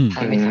ถ้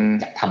าไม่ท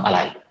ำจะทำอะไร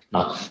เน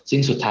าะซึ่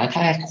งสุดท้าย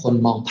ถ้าคน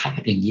มองภาพ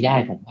อย่างนี้ได้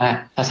ผมว่า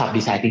ภาษา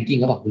ดีไซน์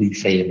thinking ก็บอกรี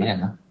เฟรมแล้ว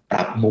นะป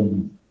รับมุม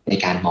ใน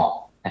การมอง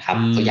นะครับ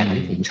ตัวอย่าง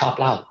ที่ผมชอบ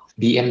เล่า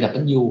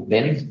BMW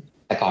Benz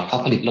แต่ก่อนเขา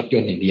ผลิตรถย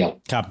นต์อย่างเดียว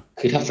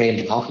คือถ้าเฟรม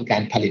ของเขาคือกา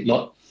รผลิตร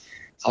ถ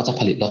เขาจะ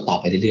ผลิตรถต่อ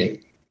ไปเรื่อย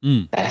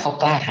ๆแต่ถ้าเขา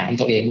กล้าถาม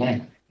ตัวเองว่า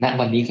ณ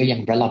วันนี้เขายัง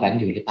relevant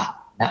อยู่หรือเปล่า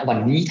ณวัน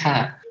นี้ถ้า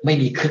ไม่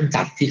มีเครื่อง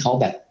จักรที่เขา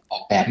แบบออ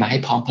กแบบมาให้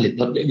พร้อมผลิต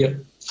รถเยอะ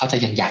ๆเขาจะ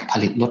ยังอยากผ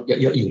ลิตรถเย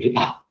อะๆอยู่หรือเป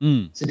ล่า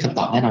ซึ่งคำต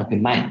อบแน่นอนคื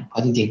อไม่เพรา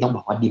ะจริงๆต้องบ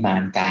อกว่าดีมา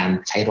นด์การ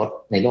ใช้รถ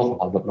ในโลกของ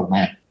เราลดลงม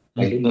ากใ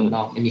นรุ่นเมืองน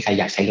อกไม่มีใคร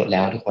อยากใช้รถแล้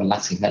วทุกคนรั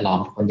กสิ่งแวดล้อม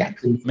ทุกคนอยาก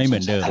ขึ้นไม่เหมื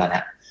อนเดิม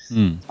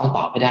ต้องต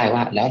อบไม่ได้ว่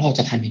าแล้วเราจ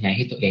ะทำยังไงใ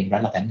ห้ตัวเอง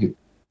relevantอยู่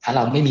ถ้าเร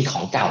าไม่มีข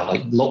องเก่าเรา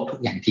ลบทุก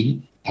อย่างทิ้ง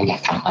เราอยา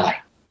กทำอะไร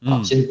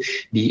ซึ่ง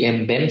BM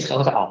Benz เขา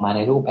ก็จะออกมาใน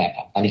รูปแบบ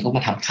ตอนนี้เขาม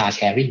าทำ car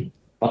sharing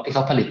รถที่เข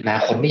าผลิตมา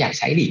คนไม่อยาก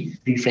ใช้ดิ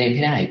รีเฟรมใ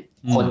ห้ได้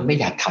คนไม่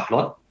อยากขับร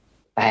ถ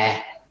แต่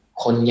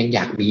คนยังอย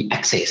ากมี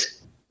access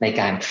ใน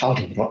การเข้า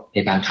ถึงรถใน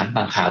บางครั้งบ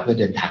างคราวเพื่อ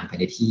เดินทางไป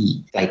ในที่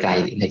ไกล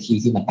ๆหรือในที่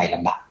ที่มันไปล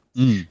ำบาก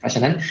เพราะฉ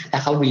ะนั้นถ้า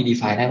เขา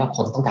redefine ได้ว่าค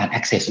นต้องการ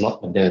access รถเ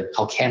หมือนเดิมเข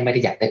าแค่ไม่ได้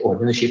อยากได้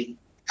ownership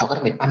เขาก็ต้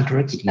องไปปั้นธุ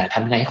รกิจนะท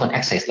ำยังไงให้คน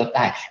access รถไ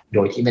ด้โด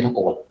ยที่ไม่ต้องโ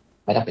อน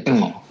ไม่ต้องเป็นเจ้า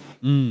ของ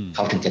เข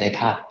าถึงจะได้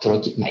ภาพธุร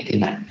กิจใหม่ขึ้น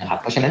มานะครับ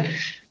เพราะฉะนั้น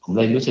ผมเ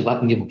ลยรู้สึกว่า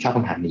จริงๆผมชอบค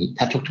ำถามนี้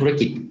ถ้าทุกธุร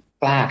กิจ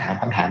กล้าถาม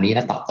คำถามนี้แล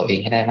ะตอบตัวเอง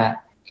ให้ได้ว่า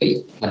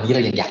วันนี้เร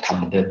ายังอยากทำเ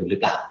หมือนเดิมอยู่หรือ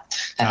เปล่า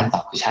ถ้าคำตอ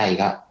บคือใช่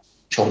ก็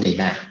โชคดี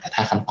มากแต่ถ้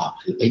าคำตอบ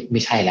คือไ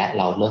ม่ใช่แล้ว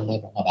เราเริ่มม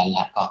าแบนแ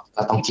ล้ว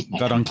ก็ต้องคิดใหม่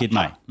ก็ต้องคิดให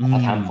ม่ถ้า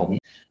ทำผม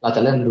เราจ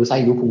ะเริ่มรู้ไส้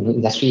รู้พุงเรื่อง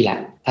อินดัสทรีแล้ว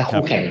ถ้า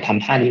คู่แข่งท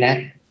ำท่านี้นะ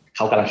เข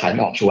ากำลังขายไ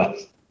ม่ออกชัวร์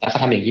ถ้าเขา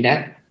ทำอย่างนี้นะ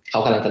เขา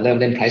กำลังจะเริ่ม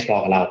เล่น price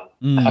war กับเรา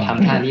ถ้าเขาท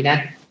ำท่านี้นะ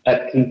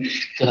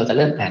คือเราจะเ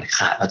ริ่มอ่านข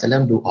าดเราจะเริ่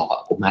มดูออก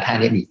ผมมาท่า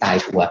นี้หนีตาย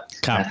ชัวร์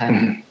ถ้า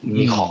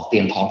มีของเตรี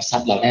ยมพร้อมซั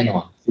ดเราแน่นอ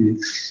นคือ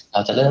เรา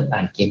จะเริ่มอ่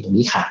านเกมตรง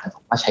นี้ขาดผ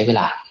มว่าใช้เว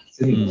ลา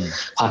ซึ่ง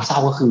ความเศร้า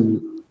ก็คือ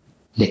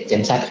เด็ก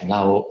Gen Z ของเร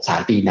า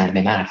3 ปีนานไป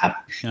มากครับ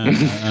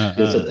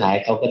คือสุดท้าย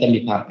เขาก็จะมี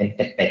ความเป็นเ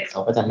ป็ดๆเข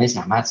าก็จะไม่ส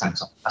ามารถสั่ง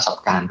สมประสบ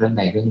การณ์เรื่องใ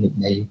ดเรื่องหนึ่ง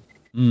ไ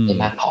ด้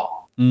มากพอ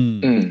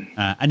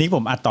อันนี้ผ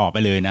มอัดต่อไป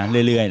เลยนะ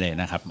เรื่อยๆเลย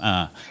นะครับ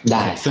ไ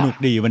ด้สนุก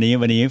ดีวัน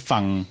นี้ฟั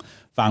ง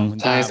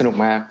ใช่สนุก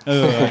มาก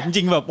จ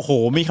ริงๆแบบโห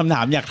มีคำถ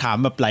ามอยากถาม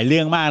แบบหลายเรื่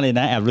องมากเลย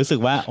นะแอบรู้สึก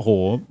ว่าโห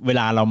เว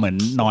ลาเราเหมือน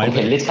น้อยผม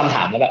เห็นลิสต์คำถ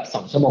ามแล้วแบบ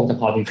2 ชั่วโมงจะ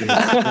พอจริง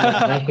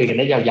ๆนั่งคุยกันไ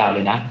ด้ยาวๆเล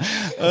ยนะ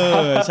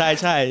ใ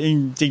ช่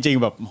จริง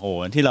ๆแบบโห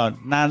ที่เรา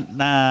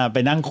น่าไป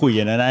นั่งคุย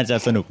กันน่าจะ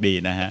สนุกดี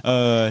นะฮะ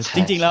จ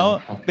ริงๆแล้ว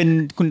เป็น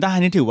คุณต้า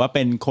นี่ถือว่าเ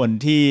ป็นคน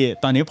ที่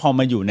ตอนนี้พอ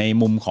มาอยู่ใน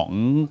มุมของ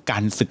กา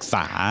รศึกษ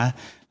า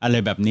อะไร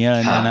แบบนี้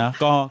นะ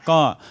ก็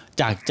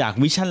จาก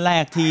วิชั่นแร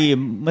กที่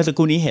เมื่อสักค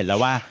รู่นี้เห็นแล้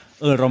วว่า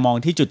เรามอง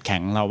ที่จุดแข็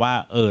งเราว่า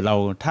เรา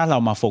ถ้าเรา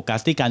มาโฟกัส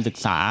ที่การศึก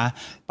ษา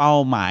เป้า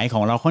หมายข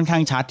องเราค่อนข้า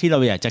งชัดที่เรา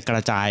อยากจะกร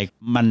ะจาย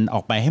มันอ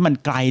อกไปให้มัน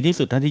ไกลที่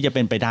สุดเท่าที่จะเ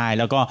ป็นไปได้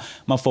แล้วก็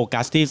มาโฟกั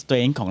สที่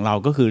strength ของเรา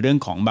ก็คือเรื่อง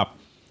ของแบบ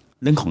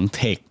เรื่องของเ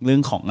ทคเรื่อ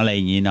งของอะไรอ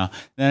ย่างนี้เนาะ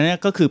นั่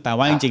นก็คือแปล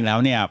ว่าจริงๆแล้ว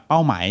เนี่ยเป้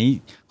าหมาย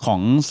ของ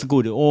สกู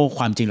ดิโอค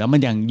วามจริงแล้วมั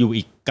นยังอยู่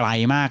อีกไกล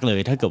มากเลย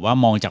ถ้าเกิดว่า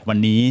มองจากวัน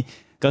นี้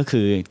ก็คื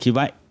อคิด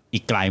ว่าอี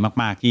กไกล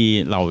มากๆที่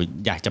เรา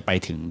อยากจะไป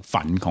ถึง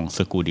ฝันของส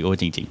กูดิโอ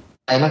จริง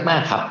ๆไกลมา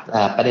กๆครับ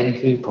ประเด็น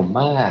คือผม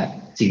ว่า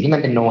สิ่งที่มั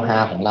นเป็นโน้ตฮา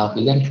วของเราคื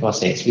อเรื่อง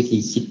process วิธี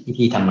คิดวิ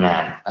ธีทำงา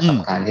นประสบ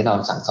การณ์ที่เรา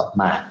สั่งสม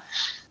มา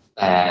แ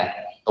ต่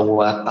ตัว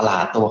ตลา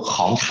ดตัวข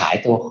องขาย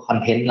ตัวคอน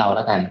เทนต์เราแ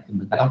ล้วกัน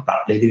มันก็ต้องปรับ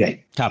เรื่อย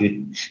ๆคือ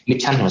มิช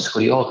ชั่นของ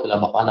Studio คือเรา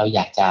บอกว่าเราอ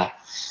ยากจะ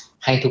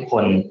ให้ทุกค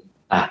น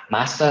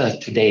master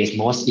today's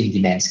most in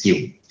demand skill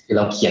คือเ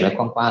ราเขียนไว้ก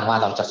ว้างๆว่า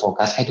เราจะโฟ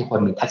กัสให้ทุกคน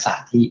มีทักษะ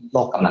ที่โล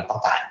กกำลังต้อ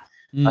งการ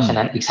เพราะฉะ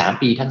นั้นอีก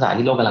3 ปีทักษะ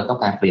ที่โลกกำลังต้อง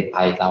การเปลี่ยนไป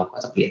เราก็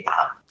จะเปลี่ยนต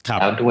าม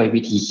แล้วด้วย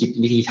วิธีคิด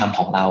วิธีทำข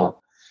องเรา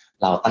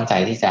ตั้งใจ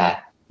ที่จะ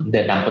เดิ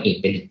นนำคนอื่น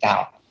เป็น1 ก้าว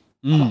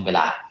ตลอดเวล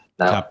า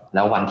แ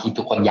ล้ววันที่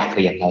ทุกคนอยากเ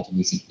รียนเราจะ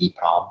มีสิ่งที่พ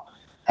ร้อม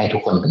ให้ทุ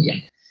กคนเรียน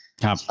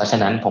เพราะฉะ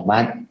นั้นผมว่า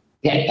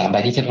เนี่ยตามใด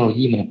ที่เทคโนโล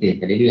ยีมันเปลี่ยน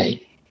ไปเรื่อย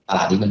ๆตล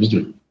าดนี้มันไม่หยุ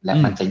ดและ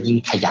มันจะยิ่ง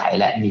ขยาย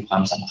และมีควา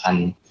มสำคัญ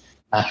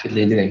มากขึ้นเ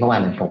รื่อยๆเมื่อวา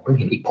นผมเพิ่ง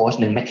เห็นอีกโพส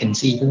ต์นึง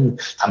McKinsey เพิ่ง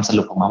ทำส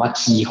รุปออกมาว่า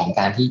คีย์ของ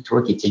การที่ธุร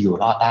กิจจะอยู่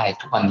รอดได้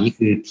ทุกวันนี้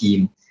คือทีม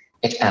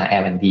HR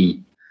L&D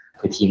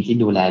คือทีมที่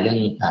ดูแลเรื่อง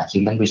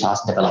Human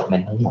Resource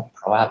Development ทั้งหมดเ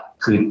พราะว่า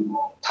คือ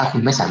ถ้าคุ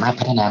ณไม่สามารถ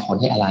พัฒนาคน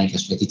ให้ align กั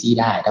บ strategy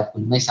ได้ถ้าคุ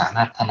ณไม่สาม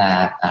ารถพัฒนา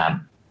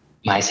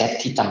mindset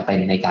ที่จำเป็น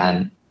ในการ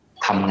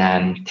ทำงา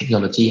นเทคโน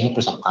โลยีให้ป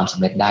ระสบความสำ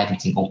เร็จได้จ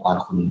ริงๆองค์กร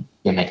คุณ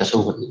ยังไงก็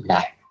สู้คนอื่นไม่ไ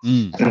ด้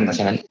เพราะฉ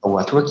ะนั้นตัว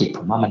ธุรกิจผ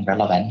มว่ามัน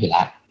relevant อยู่แ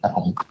ล้วแต่ผ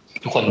ม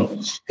ทุกคน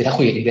คือถ้า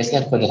คุยกับ investor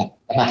ทุกคนจะถาม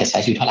ว่า market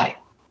size อยู่เท่าไหร่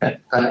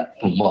ก็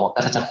ผมบอกว่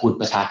าถ้าจะคูณ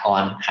ประชาก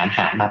รห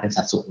ารมาเป็น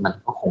สัดส่วนมัน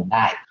ก็คงไ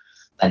ด้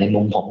แต่ในมุ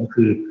มผม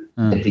คือ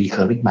เป็น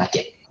recurring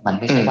market มัน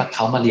ไม่ใช่ว่าเข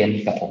ามาเรียน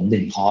กับผม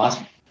1 คอร์ส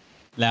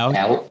แล้ว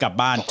กลับ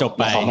บ้านจบไ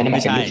ปเขาไม่ได้มา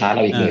เป็นลูกค้าเร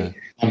าอีกเลย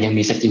มันยัง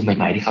มีสกิลใ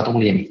หม่ๆที่เขาต้อง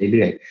เรียนอีกเ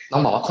รื่อยๆต้อ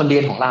งบอกว่าคนเรี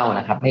ยนของเรา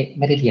นะครับ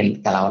ไม่ได้เรียน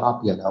กับเรารอบ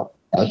เดียวแ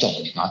ล้วจบ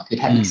เนาะคือ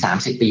ถ้าอีก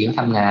30 ปีเขา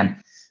ทำงาน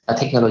แล้ว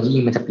เทคโนโลยี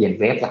มันจะเปลี่ยน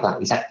เวฟหลักๆ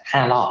อีกสัก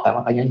5 รอบแปลว่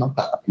าเขายังต้องก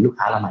ลับมาเป็นลูก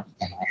ค้าเราใหม่อีก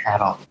อย่างน้อย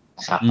5 รอบ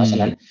นะครับเพราะฉะ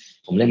นั้น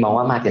ผมเลยมอง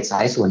ว่า market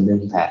size ส่วนหนึ่ง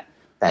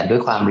แต่ด้ว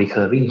ยความ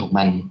recurring ของ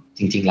มันจ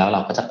ริงๆแล้วเร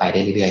าก็จะไปได้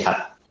เรื่อยๆครับ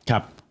ค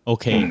รับโอ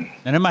เค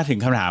นั้นมาถึง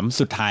คำถาม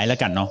สุดท้ายแล้ว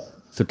กันเนาะ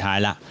สุดท้าย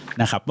ละ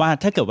นะครับว่า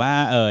ถ้าเกิดว่า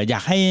อยา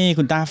กให้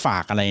คุณต้าฝา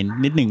กอะไร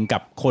นิดนึงกั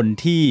บคน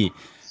ที่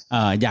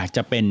อยากจ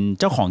ะเป็น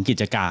เจ้าของกิ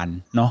จการ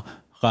เนาะ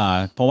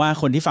เพราะว่า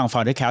คนที่ฟัง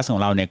Foundercast ขอ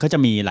งเราเนี่ยก็จะ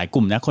มีหลายก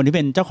ลุ่มนะคนที่เ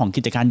ป็นเจ้าของ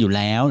กิจการอยู่แ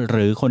ล้วห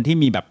รือคนที่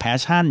มีแบบแพช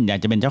ชั่นอยาก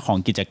จะเป็นเจ้าของ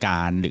กิจกา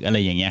รหรืออะไร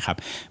อย่างเงี้ยครับ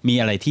มี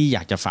อะไรที่อย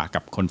ากจะฝาก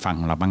กับคนฟัง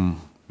ของเราบ้าง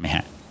ไหมฮ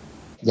ะ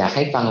อยากใ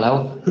ห้ฟังแล้ว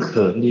เ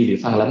ขินดีหรือ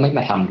ฟังแล้วไม่ม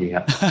าทำดีค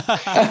รับ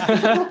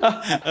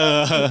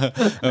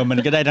มัน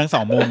ก็ได้ทั้ง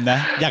2 มุมนะ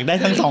อยากได้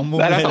ทั้ง2 มุม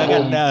เลยแล้วกั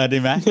นดี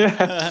ไหม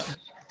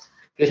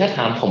คือถ้าถ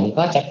ามผม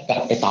ก็จะกลั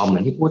บไปตอบเหมื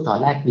อนที่พูดตอน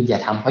แรกคืออย่า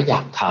ทำเพราะอย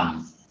ากท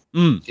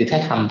ำคือถ้า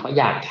ทำเพราะ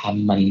อยากท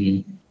ำมัน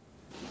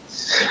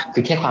คื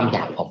อแค่ความอย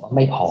ากผมว่าไ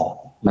ม่พอ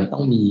มันต้อ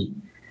งมี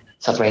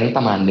strength ป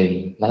ระมาณนึง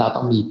แล้วเรา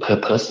ต้องมี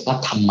purpose ว่า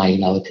ทำไม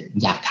เราถึง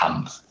อยากท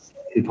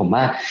ำคือผม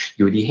ว่าอ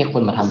ยู่ดีให้ค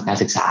นมาทำการ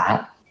ศึกษา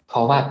เพ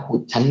ราะว่า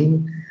ฉัน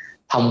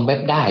ทำเว็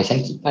บได้ฉัน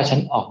คิดว่าฉัน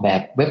ออกแบ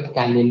บเว็บก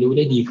ารเรียนรู้ไ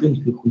ด้ดีขึ้น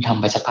คือคุณทำ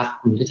ไปสักพัก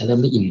คุณก็จะเริ่ม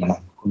ไม่อินกับมั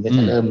นคุณก็จ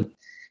ะเริ่ม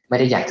ไม่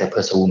ได้อยากจะ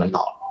pursueมัน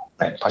ต่อ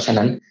เพราะฉะ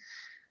นั้น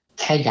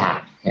แค่อยาก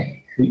เนี่ย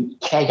คือ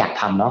แค่อยาก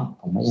ทำเนาะ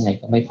ผมว่ายังไง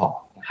ก็ไม่พอ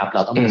นะครับเร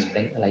าต้องมีสเ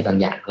ต็งอะไรบาง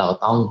อย่างเรา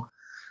ต้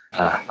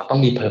อง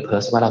มี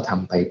purpose ว่าเราท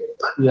ำไป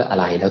เพื่ออะ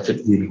ไรแล้วจุด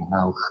ยืนของเร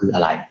าคืออ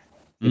ะไร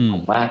ผ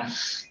มว่า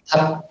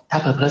ถ้า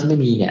purpose ไม่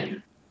มีเนี่ย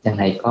ยัง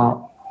ไงก็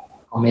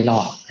ไม่รอ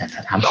ดถ้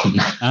าถามผม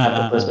นะถ้า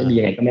purpose ไม่มี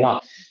ยังไงก็ไม่รอด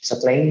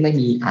strength ไม่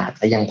มีอาจ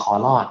จะยังพอ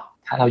รอด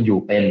ถ้าเราอยู่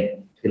เป็น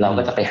คือเรา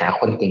ก็จะไปหา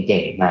คนเ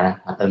ก่งๆมา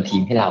เติมที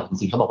มให้เราจ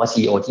ริงๆเขาบอกว่า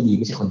CEO ที่ดีไ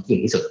ม่ใช่คนเก่ง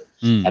ที่สุด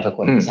แต่เป็นค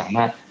นที่สาม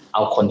ารถ เอ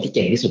าคนที่เ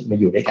ก่งที่สุดมา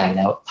อยู่ด้วยกันแ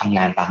ล้วทำง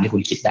านตามที่คุ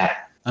ณคิดได้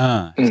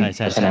ใ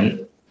ช่เพราะฉะ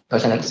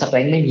นั้นสเตร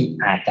นท์ไม่มี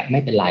อาจจะไม่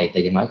เป็นไรแต่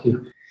อย่างน้อยคือ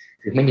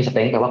ไม่มีสเตร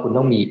นท์แปลว่าคุณ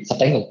ต้องมีสเ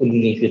ตรนท์ของคุณ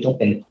มีคือต้อ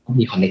ง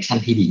มีคอนเนคชั่น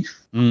ที่ดี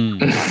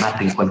สามารถ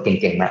ถึงคนเ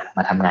ก่งๆม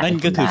าทำงานนั่น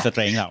ก็คือสเต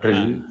รนท์เราหรื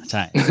อใ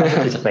ช่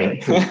คือสเตรนท์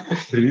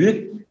หรือ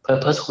เพอร์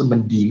เพสคุณมั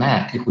นดีมาก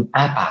ที่คุณ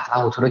อ้าปากเล่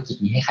าธุรกิจ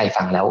นี้ให้ใคร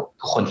ฟังแล้ว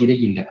ทุกคนที่ได้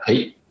ยินเนี่ยเฮ้ย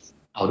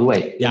เอาด้วย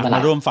อยากม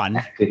าร่วมฝัน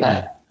คือ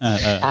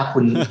ถ้า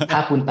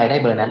คุณไปได้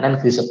เบอร์นั้นนั่น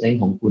คือสเตรนท์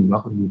ของคุณว่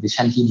าคุณมีวิ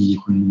ชั่นที่ดี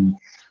คุณ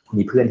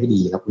มีเพื่อนที่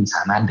ดีแล้วคุณส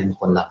ามารถดึง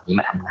คนเหล่านี้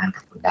มาทำงาน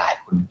กับคุณได้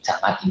คุณสา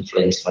มารถอินฟลู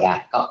เอนซ์เขาได้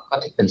ก็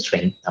ถือเป็นสเตร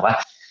นท์แต่ว่า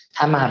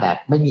ถ้ามาแบบ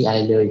ไม่มีอะไร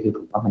เลยคือผ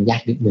มว่ามันยา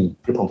กนิดนึง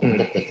คือผมเห็น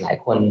เด็กๆหลาย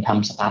คนท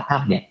ำสตาร์ทอั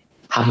พเนี่ย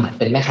ทำเหมือน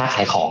เป็นแม่ค้าข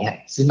ายของอ่ะ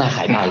ซื้อมาข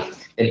ายไป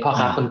เป็นพ่อ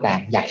ค้าคนกลาง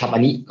อยากทำอั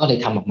นนี้ก็เลย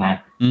ทำออกมา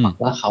หวัง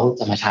ว่าเขา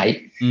จะมาใช้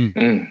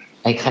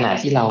ในขณะ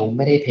ที่เราไ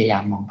ม่ได้พยายา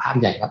มมองภาพ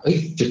ใหญ่ว่า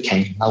จุดแข็ง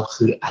ของเรา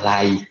คืออะไร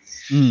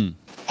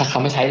ถ้าเขา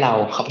ไม่ใช้เรา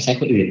เขาไปใช้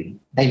คนอื่น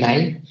ได้ไหม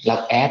เรา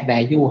แอด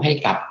value ให้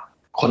กับ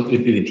คน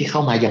อื่นๆที่เข้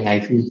ามายังไง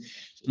คือ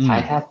สุดท้าย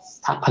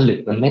ถ้าผลึก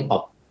มันไม่ต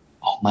ก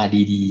ออกมา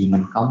ดีๆมั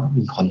นก็ไม่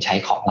มีคนใช้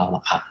ของเราหร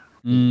อกครับ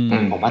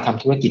ผมว่าท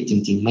ำธุรกิจจ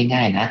ริงๆไม่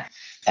ง่ายนะ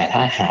แต่ถ้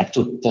าหา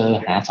จุดเจอ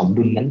หาสม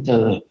ดุลนั้นเจ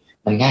อ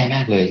มันง่ายม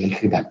ากเลยมัน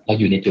คือแบบเรา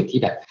อยู่ในจุดที่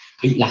แบบ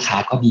ราคา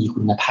ก็ดีคุ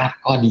ณภาพ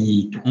ก็ดี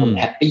ทุกคน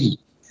แฮปปี้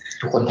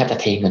ทุกคนแทบจะ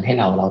เทเงินให้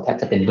เราแทบ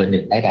จะเป็นเบอร์ห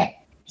นึ่งได้แบบ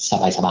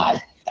สบาย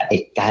ๆแต่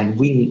การ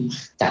วิ่ง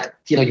จาก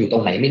ที่เราอยู่ตร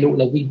งไหนไม่รู้แ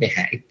ล้ววิ่งไปห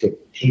าอีกจุด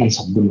ที่มันส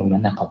มดุลตรงนั้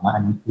นนะผมว่าอั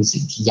นนี้คือ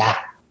สิ่งที่ยาก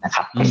นะค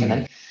รับเพราะฉะนั้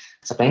น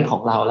สเปคขอ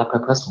งเราและ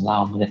purpose ของเรา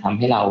มันจะทำใ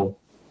ห้เรา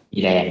มี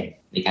แรง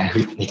ใ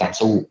นการ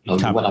สู้เรา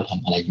รู้ว่าเราท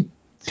ำอะไรอยู่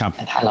แ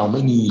ต่ถ้าเราไ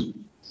ม่มี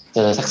เจ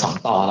อสัก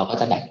2ต่อเราก็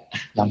จะแบบ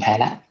ยอมแพ้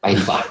ละไป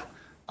ดีกว่า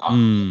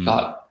ก็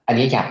อัน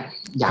นี้อ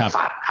ยากฝ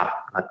ากครับ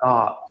แล้วก็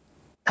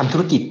ทำธุ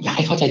รกิจอยากใ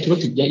ห้เข้าใจธุร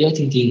กิจเยอะๆ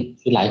จริง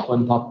ๆคือหลายคน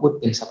พอพูด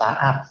เป็นสตาร์ท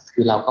อัพคื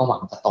อเราก็หวั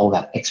งจะโตแบ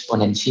บ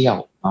exponential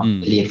เนาะ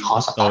เรียนคอร์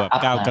สสตาร์ทอั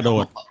พกระโด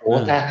ด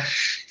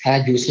ถ้า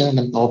user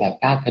มันโตแบบ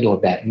ก้าวกระโดด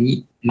แบบนี้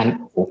มัน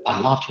ปั่น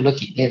รอบธุร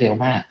กิจได้เร็ว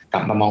มากกลั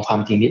บมามองความ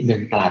จริงนิดนึ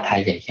งตลาดไทย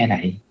ใหญ่แค่ไหน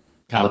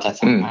เราจะ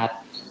สามารถ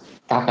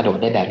ก้าวกระโดด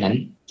ได้แบบนั้น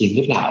จริงห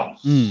รือเปล่า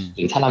ห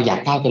รือถ้าเราอยาก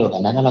ก้าวกระโดดแบ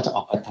บนั้นแล้วเราจะอ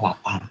อกไปตลาด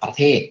ต่างประเ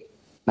ทศ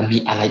มันมี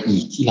อะไรอี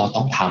กที่เรา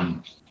ต้องทำ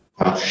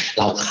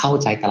เราเข้า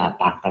ใจตลาด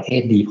ต่างประเท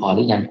ศดีพอห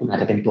รือยังคุณอาจ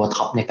จะเป็นตัว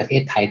ท็อปในประเท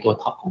ศไทยตัว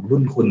ท็อปของ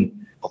รุ่นคุณ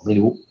ผมไม่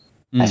รู้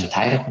แต่สุดท้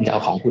ายถ้าคุณจะเอา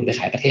ของคุณไป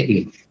ขายประเทศ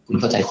อื่นคุณ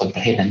เข้าใจคนป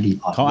ระเทศนั้นดี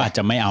พอเขาอาจจ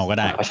ะไม่เอาก็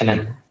ได้เพราะฉะนั้น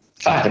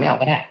ก็อาจจะไม่เอา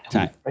ก็ได้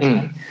เพราะฉะ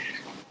นั้น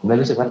ผมเลย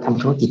รู้สึกว่าท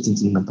ำธุรกิจจ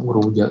ริงๆมันต้อง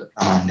รู้เยอะป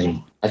ระมาณนึง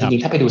แต่จริ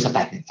งๆถ้าไปดูสแต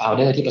ทโฟลเ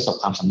ดอร์ที่ประสบ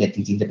ความสำเร็จจ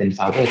ริงๆจะเป็นโฟ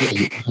ลเดอร์ที่อา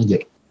ยุค่อนข้างเยอ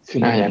ะคือ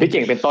อย่างพี่เ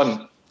ก่งเป็นต้น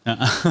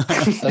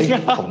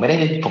ผมไม่ไ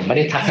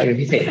ด้ทักใครเป็น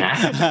พิเศษนะ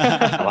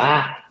แต่ว่า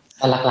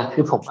หลักๆ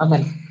คือผมว่ามั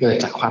นเกิด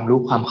จากความรู้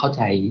ความเข้าใ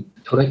จ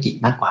ธุรกิจ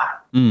มากกว่า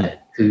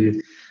คื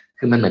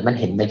อมันเหมือนมัน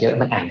เห็นมาเยอะ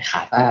มันอ่านข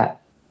าด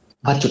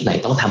ว่าจุดไหน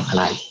ต้องทำอะ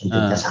ไรมันถึ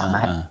งจะสาม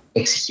ารถ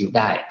execute ไ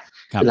ด้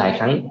คือหลายค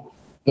รั้ง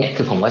เนี่ย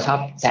คือผมก็ชอบ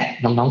แซะ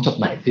น้องๆจบ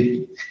ใหม่คือ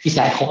ที่แซ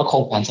ะเขาก็โคร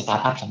งการสตาร์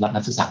ทอัพสำหรับ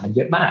นักศึกษามันเย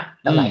อะมาก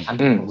แล้วหลายครั้ง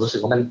ผมรู้สึ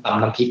กว่ามันต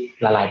ำน้ำพริก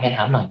ละลายแค่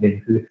น้ำหน่อยนึง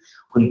คือ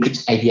คุณพิช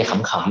ไอเดียขำ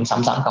ๆ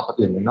ซ้ำๆกับคน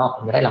อื่นในนอกคุ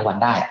ณจะได้รางวัล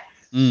ได้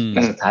แ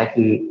ต่สุดท้าย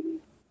คือ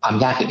ความ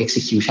ยากคือ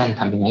execution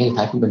ทำยังไงให้สุด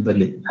ท้ายคุณเป็นเบอร์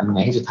หนึ่งทำยังไง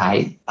ให้สุดท้าย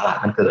ตลาด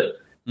มันเกิด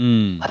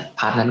พ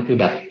าร์ทนั้นคือ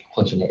แบบค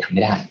นส่วนใหญ่ทำไ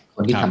ม่ได้ค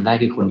นที่ทำได้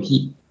คือคนที่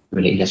อ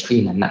ยู่ในอินดัสทรี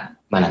นั้นน่ะ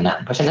มานาน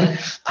ๆเพราะฉะนั้น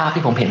ภาพ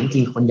ที่ผมเห็นจ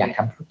ริงๆคนอยากท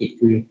ำธุรกิจ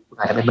คือคุณ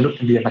อาจจะเป็นมนุษย์เ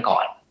งินเดือนมาก่อ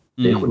น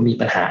หรือคุณมี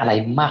ปัญหาอะไร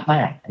ม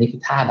ากๆอันนี้คื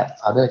อท่าแบบ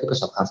founder ที่ประ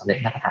สบความสำเร็จ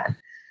มาตรฐาน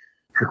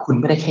คือคุณ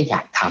ไม่ได้แค่อย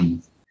ากท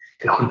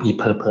ำคือคุณมี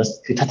purpose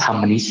คือถ้าท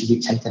ำอันนี้ชีวิต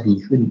ฉันจะดี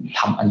ขึ้น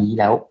ทำอันนี้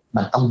แล้ว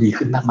มันต้องดี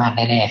ขึ้นมากๆ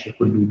แน่ๆคือ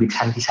คุณมี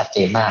vision ที่ชัดเจ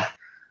นมาก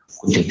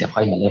คุณถึงจะค่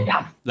อยมาเริ่มท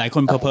ำหลายค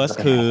น purpose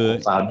คือ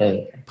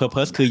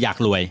purpose คืออยาก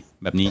รวย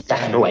แบบนี้อยา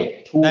กรวย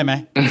ได้ไหม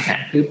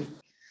คือ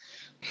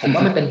ผมว่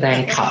ามันเป็นแรง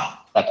ขับ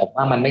แต่ผม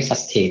ว่ามันไม่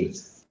sustain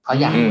เพราะ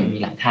อยากรวยมี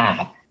หลายท่า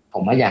ครับผ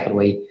มว่าอยากร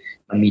วย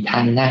มันมีท่า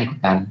ง่ายกว่า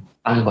การ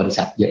ตั้งบริ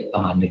ษัทเยอะปร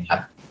ะมาณนึงครั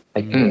บไป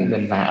กู้เงิ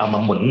นมาเอามา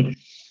หมุน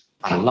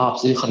ปั่นรอบ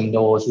ซื้อคอนโด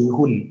ซื้อ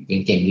หุ้นเ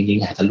ก่งๆจริง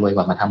ๆอาจจะรวยก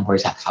ว่ามาทำบ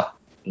ริษัทครับ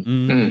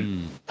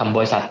ทำบ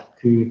ริษัท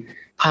คือ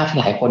ภาพ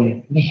หลายคน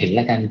ไม่เห็นแ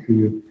ล้วกันคื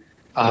อ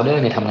founder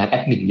เนี่ยทำงานแอ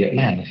ดมินเยอะ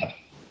มากนะครับ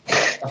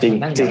จริง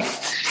นั่ง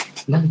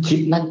คิด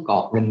นั่งกรอ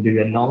กเงินเดื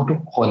อนน้องทุ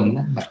กคน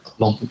นั่งแบบ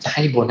ลงจะใ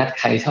ห้โบนัส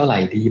ใครเท่าไหร่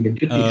ดีเป็น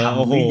ยุติธรรม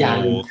หรือยัง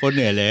โคตรเห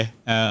นื่อยเลย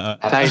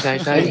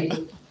ใช่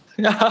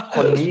ค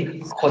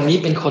นนี้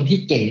เป็นคนที่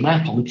เก่งมาก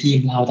ของทีม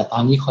เราแต่ตอ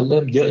นนี้เขาเ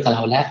ริ่มเยอะกับเร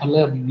าแล้วเขาเ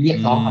ริ่มเรียก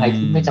ร้องอะไร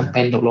ที่ไม่จำเ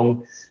ป็นตกลง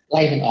ไ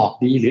ล่มันออก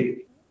ดีหรือ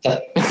จะ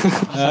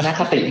ทัศน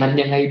คติมัน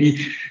ยังไงดี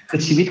คือ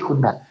ชีวิตคุณ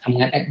แบบทำ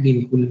งานแอดมิน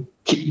คุณ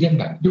คิดเรื่อง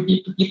แบบยุค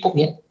นี้พวก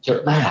นี้เยอะ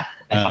มาก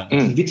นะครับ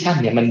วิชั่น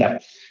เนี่ยมันแบบ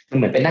มันเ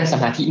หมือนไปนั่งส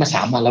มาธิมา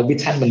3 วันแล้ววิ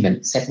ชั่นมันเหมือน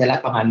เซตไว้แล้ว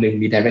ประมาณนึง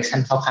มี direction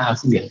คร่าวๆ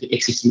ที่เหลือคือ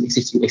execute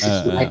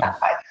ให้ตาม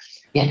ไป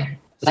เนี่ย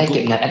ไล่เ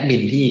ก็บงานแอดมิ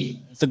นที่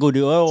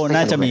Studio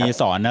น่าจะมี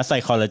สอนนะ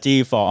psychology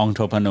for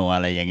entrepreneur อ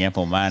ะไรอย่างเงี้ยผ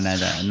มว่าน่า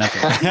จะ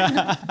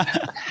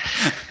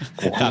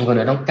คนเ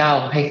ราต้องก้าว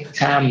ให้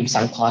ข้าม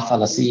สังคอร์ส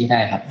fallacy ได้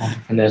ครับ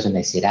คนเราส่วนให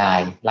ญ่เสียดาย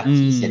รัก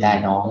ที่เสียดาย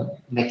น้อง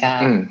ไม่กล้า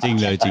จริง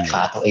เลยจริงข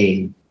าตัวเอง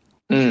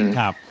ค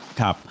รับ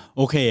ครับ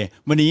โอเค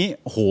วันนี้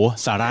โห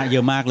สาระเย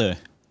อะมากเลย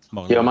บ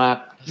อกเยอะมาก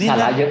สา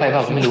ระเยอะไปเปล่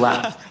าก็ไม่รู้อ่ะ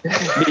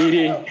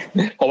ดี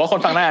ผมว่าคน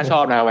ฟังน่าชอ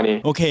บนะวันนี้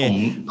โอเค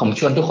ผม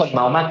ชวนทุกคนเ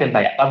มามากเกินไป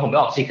ตอนผมไป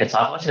ออกSecret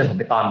Sauceก็เชิญผม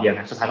ไปตอนเดียว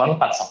นะสุดท้ายก็ต้อง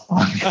ตัด2 ตอ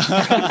น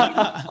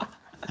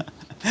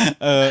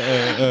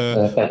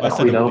แต่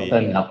คุยแล้ว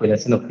คุยแล้ว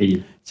สนุกดี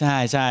ใ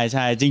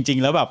ช่จริง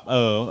ๆแล้วแบบ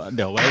เ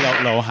ดี๋ยวไว้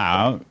เราหา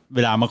เว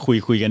ลามา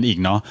คุยกันอีก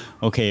เนาะ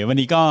โอเควัน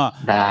นี้ก็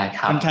ได้ค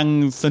รับค่อนข้าง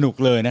สนุก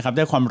เลยนะครับไ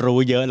ด้ความรู้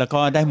เยอะแล้ว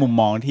ก็ได้มุม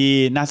มองที่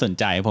น่าสน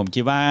ใจผม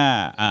คิดว่า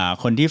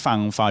คนที่ฟัง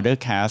Founder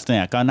Cast เนี่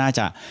ยก็น่าจ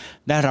ะ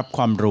ได้รับค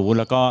วามรู้แ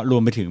ล้วก็รว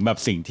มไปถึงแบบ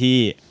สิ่งที่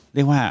เ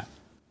รียกว่า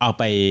เอา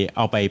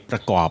ไปปร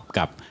ะกอบ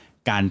กับ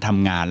การท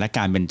ำงานและก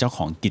ารเป็นเจ้าข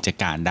องกิจ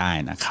การได้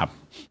นะครับ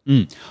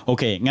โอ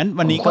เคงั้น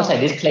วันนี้ก็ใส่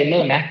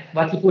disclaimer นะ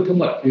ว่าที่พูดทั้ง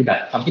หมดคือแบบ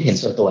ความคิดเห็น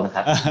ส่วนตัวนะค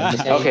รับไม่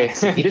ใช่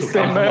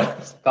disclaimer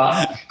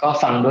ก็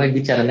ฟังด้วย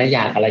วิจารณญ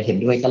าณอะไรเห็น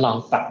ด้วยก็ลอง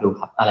ปรับดู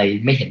ครับอะไร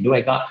ไม่เห็นด้วย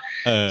ก็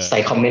ใส่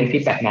คอมเมนต์ฟี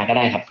ดแบ็กมาก็ไ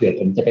ด้ครับเผื่อ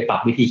ผมจะไปปรับ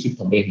วิธีคิด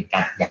ผมเองเหมือนกั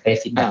นอยากได้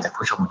ฟีดแบ็กจาก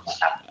ผู้ชมนะ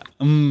ครับ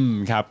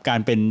ครับการ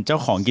เป็นเจ้า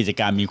ของกิจ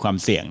การมีความ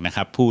เสี่ยงนะค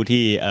รับผู้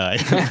ที่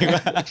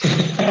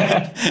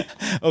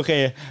โอเค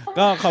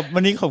ก็วั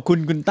นนี้ขอบคุณ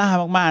คุณต้า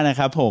มากๆนะ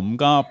ครับผม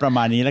ก็ประม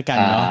าณนี้แล้วกัน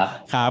เนาะ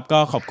ครับก็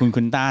ขอบคุณ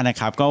คุณต้านะ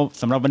ครับก็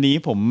สำหรับวันนี้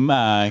ผม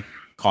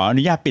ขออ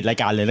นุญาตปิดราย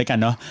การเลยแล้วกัน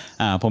เนาะ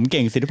ผมเ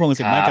ก่งสิทธิพงศ์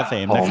สิทธิมาศเกษ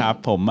มนะครับ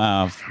ผม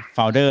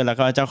founder แล้ว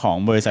ก็เจ้าของ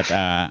บริษัท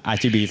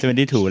RGB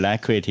 72 และ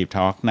Creative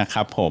Talk นะค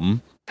รับผม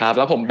ครับแ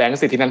ล้วผมแบงค์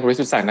สิทธินันท์บริ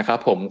สุทธิ์แสงนะครับ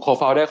ผม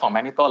co-founder ของ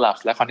Magneto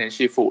Labs และ Content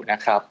Shifu นะ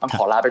ครับต้องข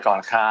อลาไปก่อน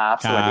ครับ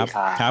สวัสดีค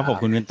รับครับขอบ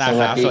คุณคุณต้า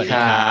ครับสวัสดีค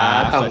รั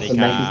บขอบคุณ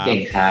แบงค์ที่เก่ง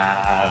ครั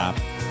บ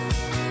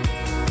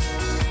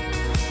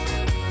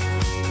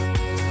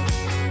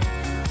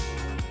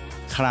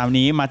คราว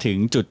นี้มาถึง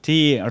จุด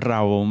ที่เร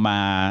ามา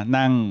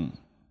นั่ง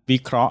วิ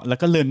เคราะห์แล้ว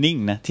ก็ learning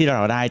นะที่เร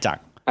าได้จาก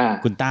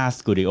คุณต้าส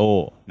ตูดิโอ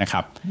นะค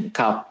รับ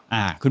ครับ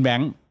คุณแบง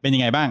ค์เป็น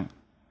ยังไงบ้าง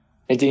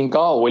จริงๆ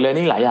ก็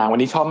learning หลายอย่างวัน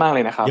นี้ชอบมากเล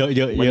ยนะครับเ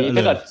ยอะๆวันนี้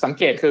ถ้าเกิดสังเ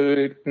กตคือ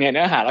เนี่ยเ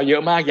นื้อหาเราเยอ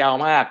ะมากยาว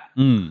มาก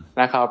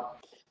นะครับ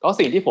ก็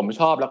สิ่งที่ผม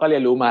ชอบแล้วก็เรี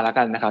ยนรู้มาแล้ว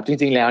กันนะครับจ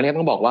ริงๆแล้วเนี่ย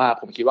ต้องบอกว่า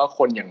ผมคิดว่าค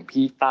นอย่าง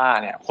พี่ต้า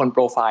เนี่ยคนโป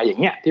รไฟล์อย่าง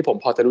เงี้ยที่ผม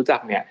พอจะรู้จัก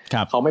เนี่ย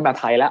เขาไม่มา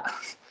ไทยละ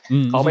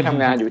เขาไปท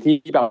ำงานอยู่ที่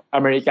แบบ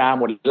อเมริกา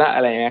หมดละอ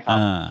ะไรเงี้ยครับ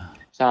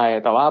ใช่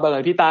แต่ว่าบังเอิ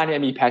ญพี่ต้าเนี่ย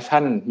มี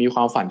passion มีคว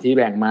ามฝันที่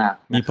แรงมาก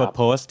มี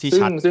purpose ที่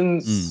ชัดซึ่ง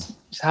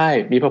ใช่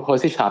มี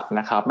purpose ที่ชัด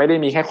นะครับไม่ได้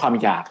มีแค่ความ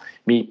อยาก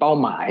มีเป้า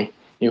หมาย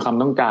มีความ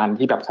ต้องการ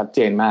ที่แบบชัดเจ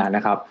นมากน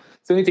ะครับ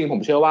ซึ่งจริงๆผม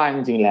เชื่อว่าจ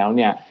ริงๆแล้วเ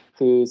นี่ย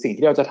คือสิ่ง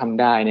ที่เราจะท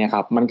ำได้เนี่ยค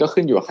รับมันก็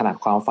ขึ้นอยู่กับขนาด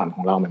ความฝันข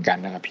องเราเหมือนกัน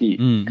นะครับพี่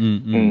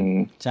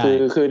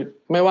คือ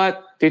ไม่ว่า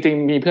จริง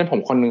ๆมีเพื่อนผม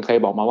คนนึงเคย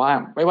บอกมาว่า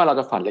ไม่ว่าเรา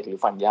จะฝันเล็กหรือ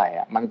ฝันใหญ่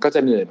อ่ะมันก็จะ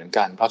เหนื่อยเหมือน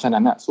กันเพราะฉะนั้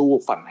นอ่ะสู้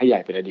ฝันให้ใหญ่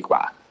ไปเลยดีกว่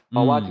าเพร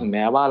าะว่าถึงแ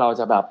ม้ว่าเรา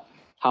จะแบบ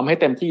ทำให้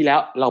เต็มที่แล้ว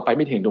เราไปไ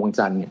ม่ถึงดวง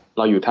จันทร์เนี่ยเ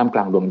ราอยู่ท่ามกล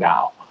างดวงดา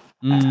ว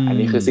อัน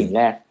นี้คือสิ่ง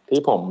แรก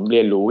ที่ผมเรี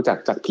ยนรู้จ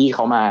ากพี่เข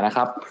ามานะค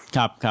รับค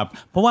รับ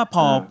เพราะว่าพ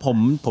อ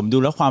ผมดู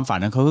แล้วความฝัน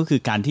ของเขาก็คื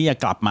อการที่จะ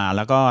กลับมาแ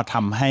ล้วก็ท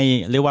ำให้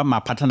เรียกว่ามา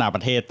พัฒนาป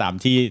ระเทศตาม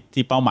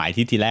ที่เป้าหมาย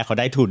ที่ทีแรกเขา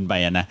ได้ทุนไป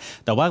นะ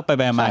แต่ว่าไป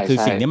มาคือ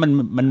สิ่งนี้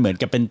มันเหมือน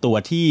กับเป็นตัว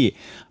ที่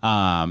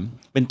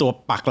เป็นตัว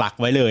ปักหลัก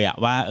ไว้เลยอะ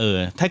ว่า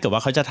ถ้าเกิดว่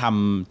าเขาจะท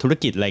ำธุร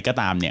กิจอะไรก็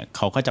ตามเนี่ยเ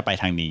ขาก็จะไป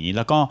ทางนี้แ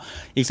ล้วก็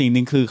อีกสิ่งห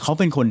นึ่งคือเขา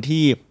เป็นคน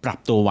ที่ปรับ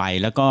ตัวไว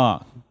แล้วก็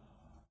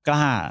ก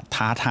ล้า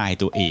ท้าทาย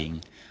ตัวเอง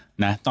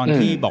นะตอน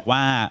ที่บอกว่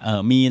า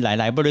มีห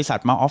ลายๆบริษัท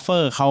มาออฟเฟอ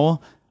ร์เขา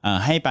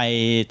ให้ไป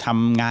ท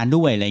ำงาน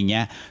ด้วยอะไรเ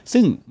งี้ย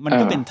ซึ่งมัน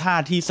ก็เป็นท่า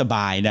ที่สบ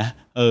ายนะ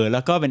แ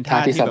ล้วก็เป็นท่า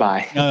ที่สบาย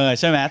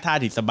ใช่ไหมท่า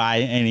ที่สบาย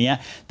อะไรเงี้ย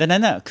ดังนั้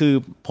นอ่ะคือ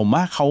ผม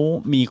ว่าเขา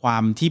มีควา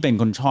มที่เป็น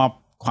คนชอบ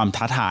ความ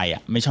ท้าทายอ่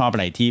ะไม่ชอบอะ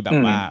ไรที่แบบ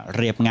ว่าเ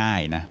รียบง่า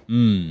ยนะ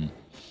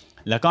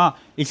แล้วก็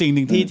อีกสิ่งห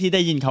นึ่งที่ไ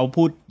ด้ยินเขา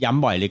พูดย้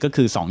ำบ่อยเลยก็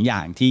คือ2 อย่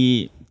าง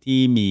ที่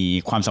มี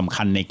ความสำ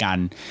คัญในการ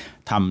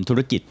ทำธุร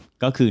กิจ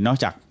ก็คือนอก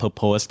จาก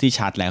purpose ที่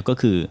ชัดแล้วก็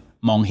คือ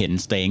มองเห็น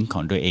strength ข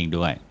องตัวเอง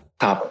ด้วย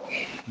ครับ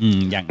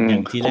อย่าง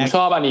ที่แรกผมช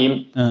อบอันนี้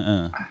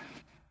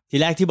ที่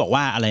แรกที่บอก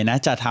ว่าอะไรนะ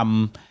จะท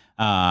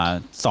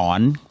ำสอน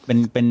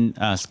เป็น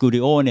สตูดิ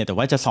โอเนี่ยแต่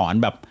ว่าจะสอน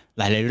แบบ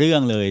หลายๆเรื่อ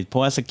งเลยเพรา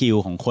ะว่าสกิล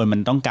ของคนมั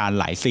นต้องการ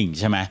หลายสิ่ง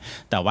ใช่ไหม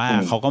แต่ว่า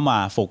เขาก็มา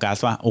โฟกัส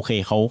ว่าโอเค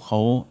เขา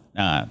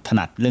ถ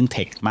นัดเรื่องเท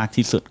คมาก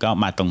ที่สุดก็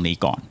มาตรงนี้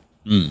ก่อน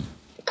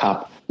ครับ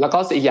แล้วก็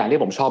อีกอย่างที่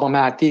ผมชอบ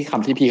มากๆที่ค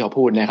ำที่พี่เขา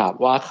พูดนะครับ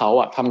ว่าเขา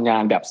ทำงา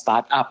นแบบสตา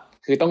ร์ทอัพ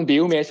คือต้อง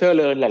build measure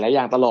learn หลายๆอ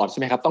ย่างตลอดใช่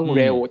ไหมครับต้อง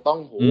เร็วต้อง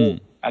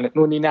อะไร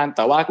นู่นนี่นั่นแ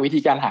ต่ว่าวิธี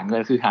การหาเงิ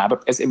นคือหาแบ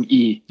บ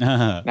SME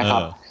นะครั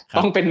บ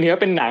ต้องเป็นเนื้อ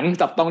เป็นหนัง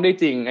จับต้องได้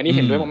จริงอันนี้เ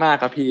ห็นด้วยมาก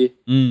ๆครับพี่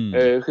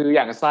คืออ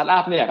ย่างสตาร์ทอั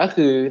พเนี่ยก็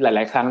คือหล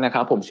ายๆครั้งนะค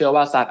รับผมเชื่อ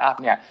ว่าสตาร์ทอัพ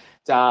เนี่ย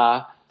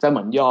จะเห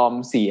มือนยอม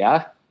เ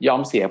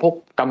สียพวก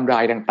กำไร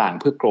ต่างๆ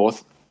เพื่อ growth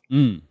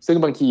ซึ่ง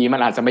บางทีมัน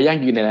อาจจะไม่ยั่ง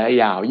ยืนในระยะ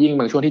ยาวยิ่ง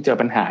บางช่วงที่เจอ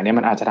ปัญหาเนี่ย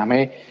มันอาจจะทำให้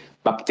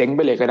แบบเจ๊งไ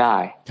ปเลยก็ได้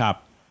ครับ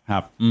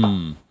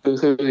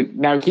คือ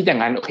แนวคิดอย่า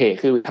งนั้นโอเค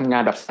คือทำงา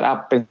นแบบสตาร์ทอัพ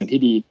เป็นสิ่งที่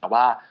ดีแต่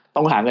ว่า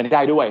ต้องหาเงินไ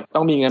ด้ด้วย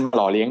ต้องมีเงินห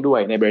ล่อเลี้ยงด้วย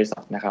ในบริษั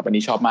ทนะครับอัน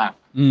นี้ชอบมาก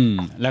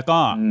แล้วก็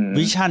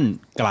วิชั่น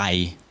ไ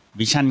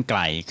กล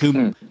คือ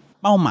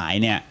เป้าหมาย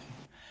เนี่ย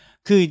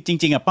คือจ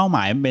ริงๆเป้าหม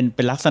ายเ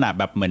ป็นลักษณะ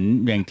แบบเหมือน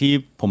อย่างที่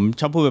ผม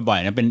ชอบพูดบ่อย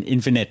ๆนะเป็น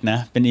infinite นะ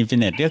เป็น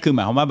infinite ก็คือหม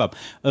ายความว่าแบบ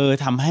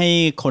ทำให้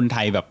คนไท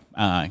ยแบบ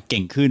เ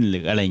ก่งขึ้นห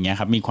รืออะไรเงี้ย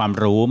ครับมีความ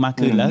รู้มาก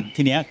ขึ้นแล้ว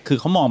ทีเนี้ยคือ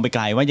เขามองไปไก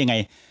ลว่ายังไง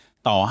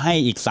ต่อให้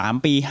อีก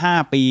3ปี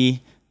5ปี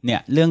เนี่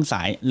ยเรื่อง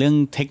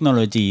เทคโนโ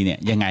ลยีเนี่ย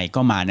ยังไง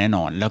ก็มาแน่น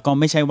อนแล้วก็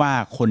ไม่ใช่ว่า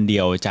คนเดี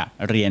ยวจะ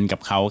เรียนกับ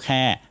เขาแ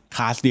ค่ค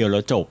ลาสเดียวแล้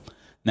วจบ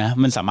นะ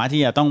มันสามารถ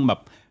ที่จะต้องแบ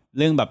บ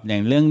เรื่องแบบอย่า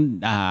งเรื่อง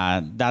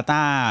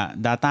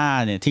data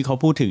เนี่ยที่เขา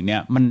พูดถึงเนี่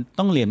ยมัน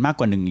ต้องเรียนมาก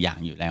กว่า1อย่าง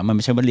อยู่แล้วมันไ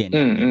ม่ใช่ว่าเรียน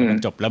มัน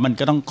จบแล้วมัน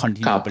ก็ต้อง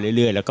continue ไปเ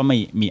รื่อยๆแล้วก็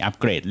มีอัป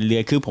เกรดเรื่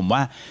อยๆคือผมว่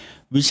า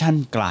วิชั่น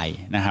ไกล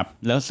นะครับ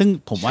แล้วซึ่ง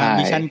ผมว่า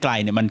วิชั่นไกล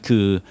เนี่ยมันคื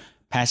อ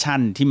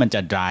passion ที่มันจ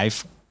ะ drive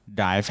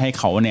ให้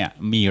เขาเนี่ย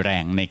มีแร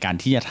งในการ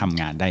ที่จะท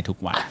ำงานได้ทุก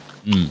วัน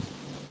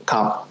ค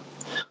รับ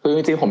คือจ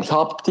ริงๆผมช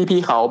อบที่พี่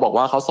เขาบอก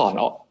ว่าเขาสอน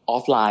ออ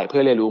ฟไลน์เพื่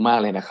อเรียนรู้มา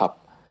กเลยนะครับ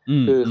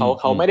คือ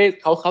เขาไม่ได้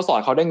เขาสอน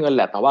เขาได้เงินแ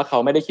หละแต่ว่าเขา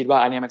ไม่ได้คิดว่า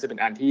อันนี้มันจะเป็น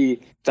อันที่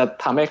จะ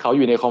ทำให้เขาอ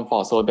ยู่ในคอมฟอ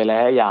ร์ตโซนไประ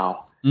ยะยาว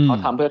เขา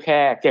ทำเพื่อแค่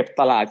เก็บ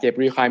ตลาดเก็บ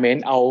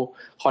requirement เอา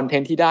คอนเทน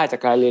ต์ที่ได้จา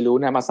กการเรียนรู้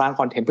เนี่ยมาสร้าง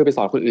คอนเทนต์เพื่อไปส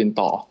อนคนอื่น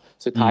ต่อ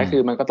สุดท้ายคื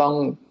อมันก็ต้อง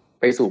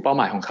ไปสู่เป้าห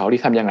มายของเขา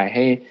ที่ทำยังไงใ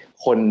ห้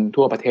คน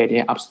ทั่วประเทศ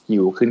นี้ up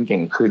skill ขึ้นเก่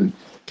งขึ้น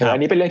แต่อัน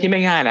นี้เป็นเรื่องที่ไ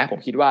ม่ง่ายนะผม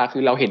คิดว่าคื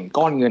อเราเห็น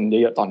ก้อนเงินเ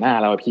ยอะๆต่อหน้า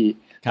เราพี่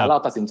แล้วเรา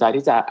ตัดสินใจ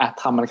ที่จะ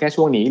ทำมันแค่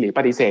ช่วงนี้หรือป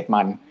ฏิเสธ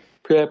มัน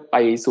เพื่อไป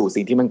สู่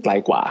สิ่งที่มันไกล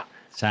กว่า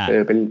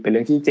เป็นเ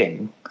รื่องที่เจ๋ง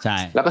ใช่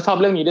แล้วก็ชอบ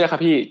เรื่องนี้ด้วยครั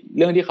บพี่เ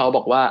รื่องที่เขาบ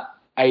อกว่า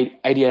ไ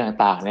อเดีย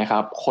ต่างๆนะครั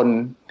บคน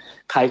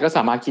ใครก็ส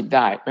ามารถคิดไ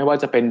ด้ไม่ว่า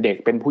จะเป็นเด็ก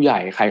เป็นผู้ใหญ่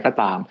ใครก็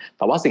ตามแ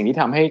ต่ว่าสิ่งที่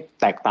ทำให้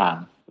แตกต่าง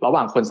ระหว่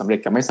างคนสำเร็จ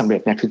กับไม่สำเร็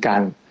จเนี่ยคือกา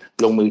ร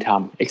ลงมือท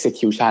ำ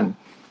execution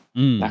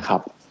นะครั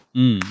บ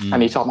อัน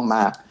นี้ชอบม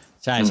าก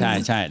ๆใช่ใช่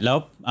ใช่แล้ว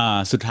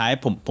สุดท้าย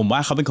ผมว่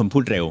าเขาเป็นคนพู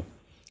ดเร็ว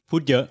พู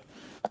ดเยอะ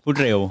พูด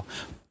เร็ว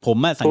ผม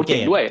สังเก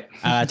ต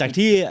จาก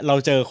ที่เรา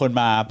เจอคน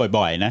มา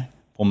บ่อยๆนะ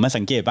ผมมา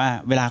สังเกตว่า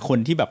เวลาคน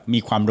ที่แบบมี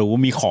ความรู้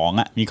มีของ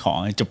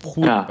จะ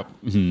พูดแบบ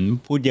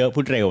พูดเยอะ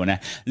พูดเร็วนะ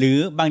หรือ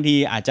บางที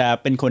อาจจะ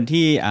เป็นคน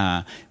ที่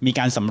มี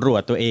การสำรว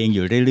จตัวเองอ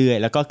ยู่เรื่อย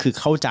ๆแล้วก็คือ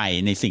เข้าใจ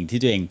ในสิ่งที่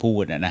ตัวเองพู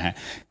ดนะฮะ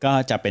ก็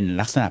จะเป็น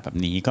ลักษณะแบบ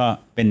นี้ก็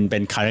เป็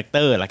นคาแรคเต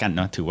อร์ละกันเ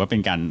นาะถือว่าเป็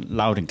นการเ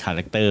ล่าถึงคาแร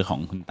คเตอร์ของ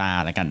คุณตา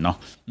ละกันเนาะ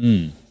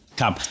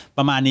ครับป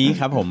ระมาณนี้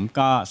ครับผม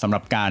ก็สำห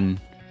รับการ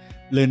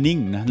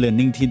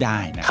learning ที่ได้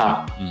นะครับ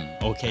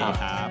โอเค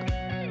ครั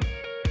บ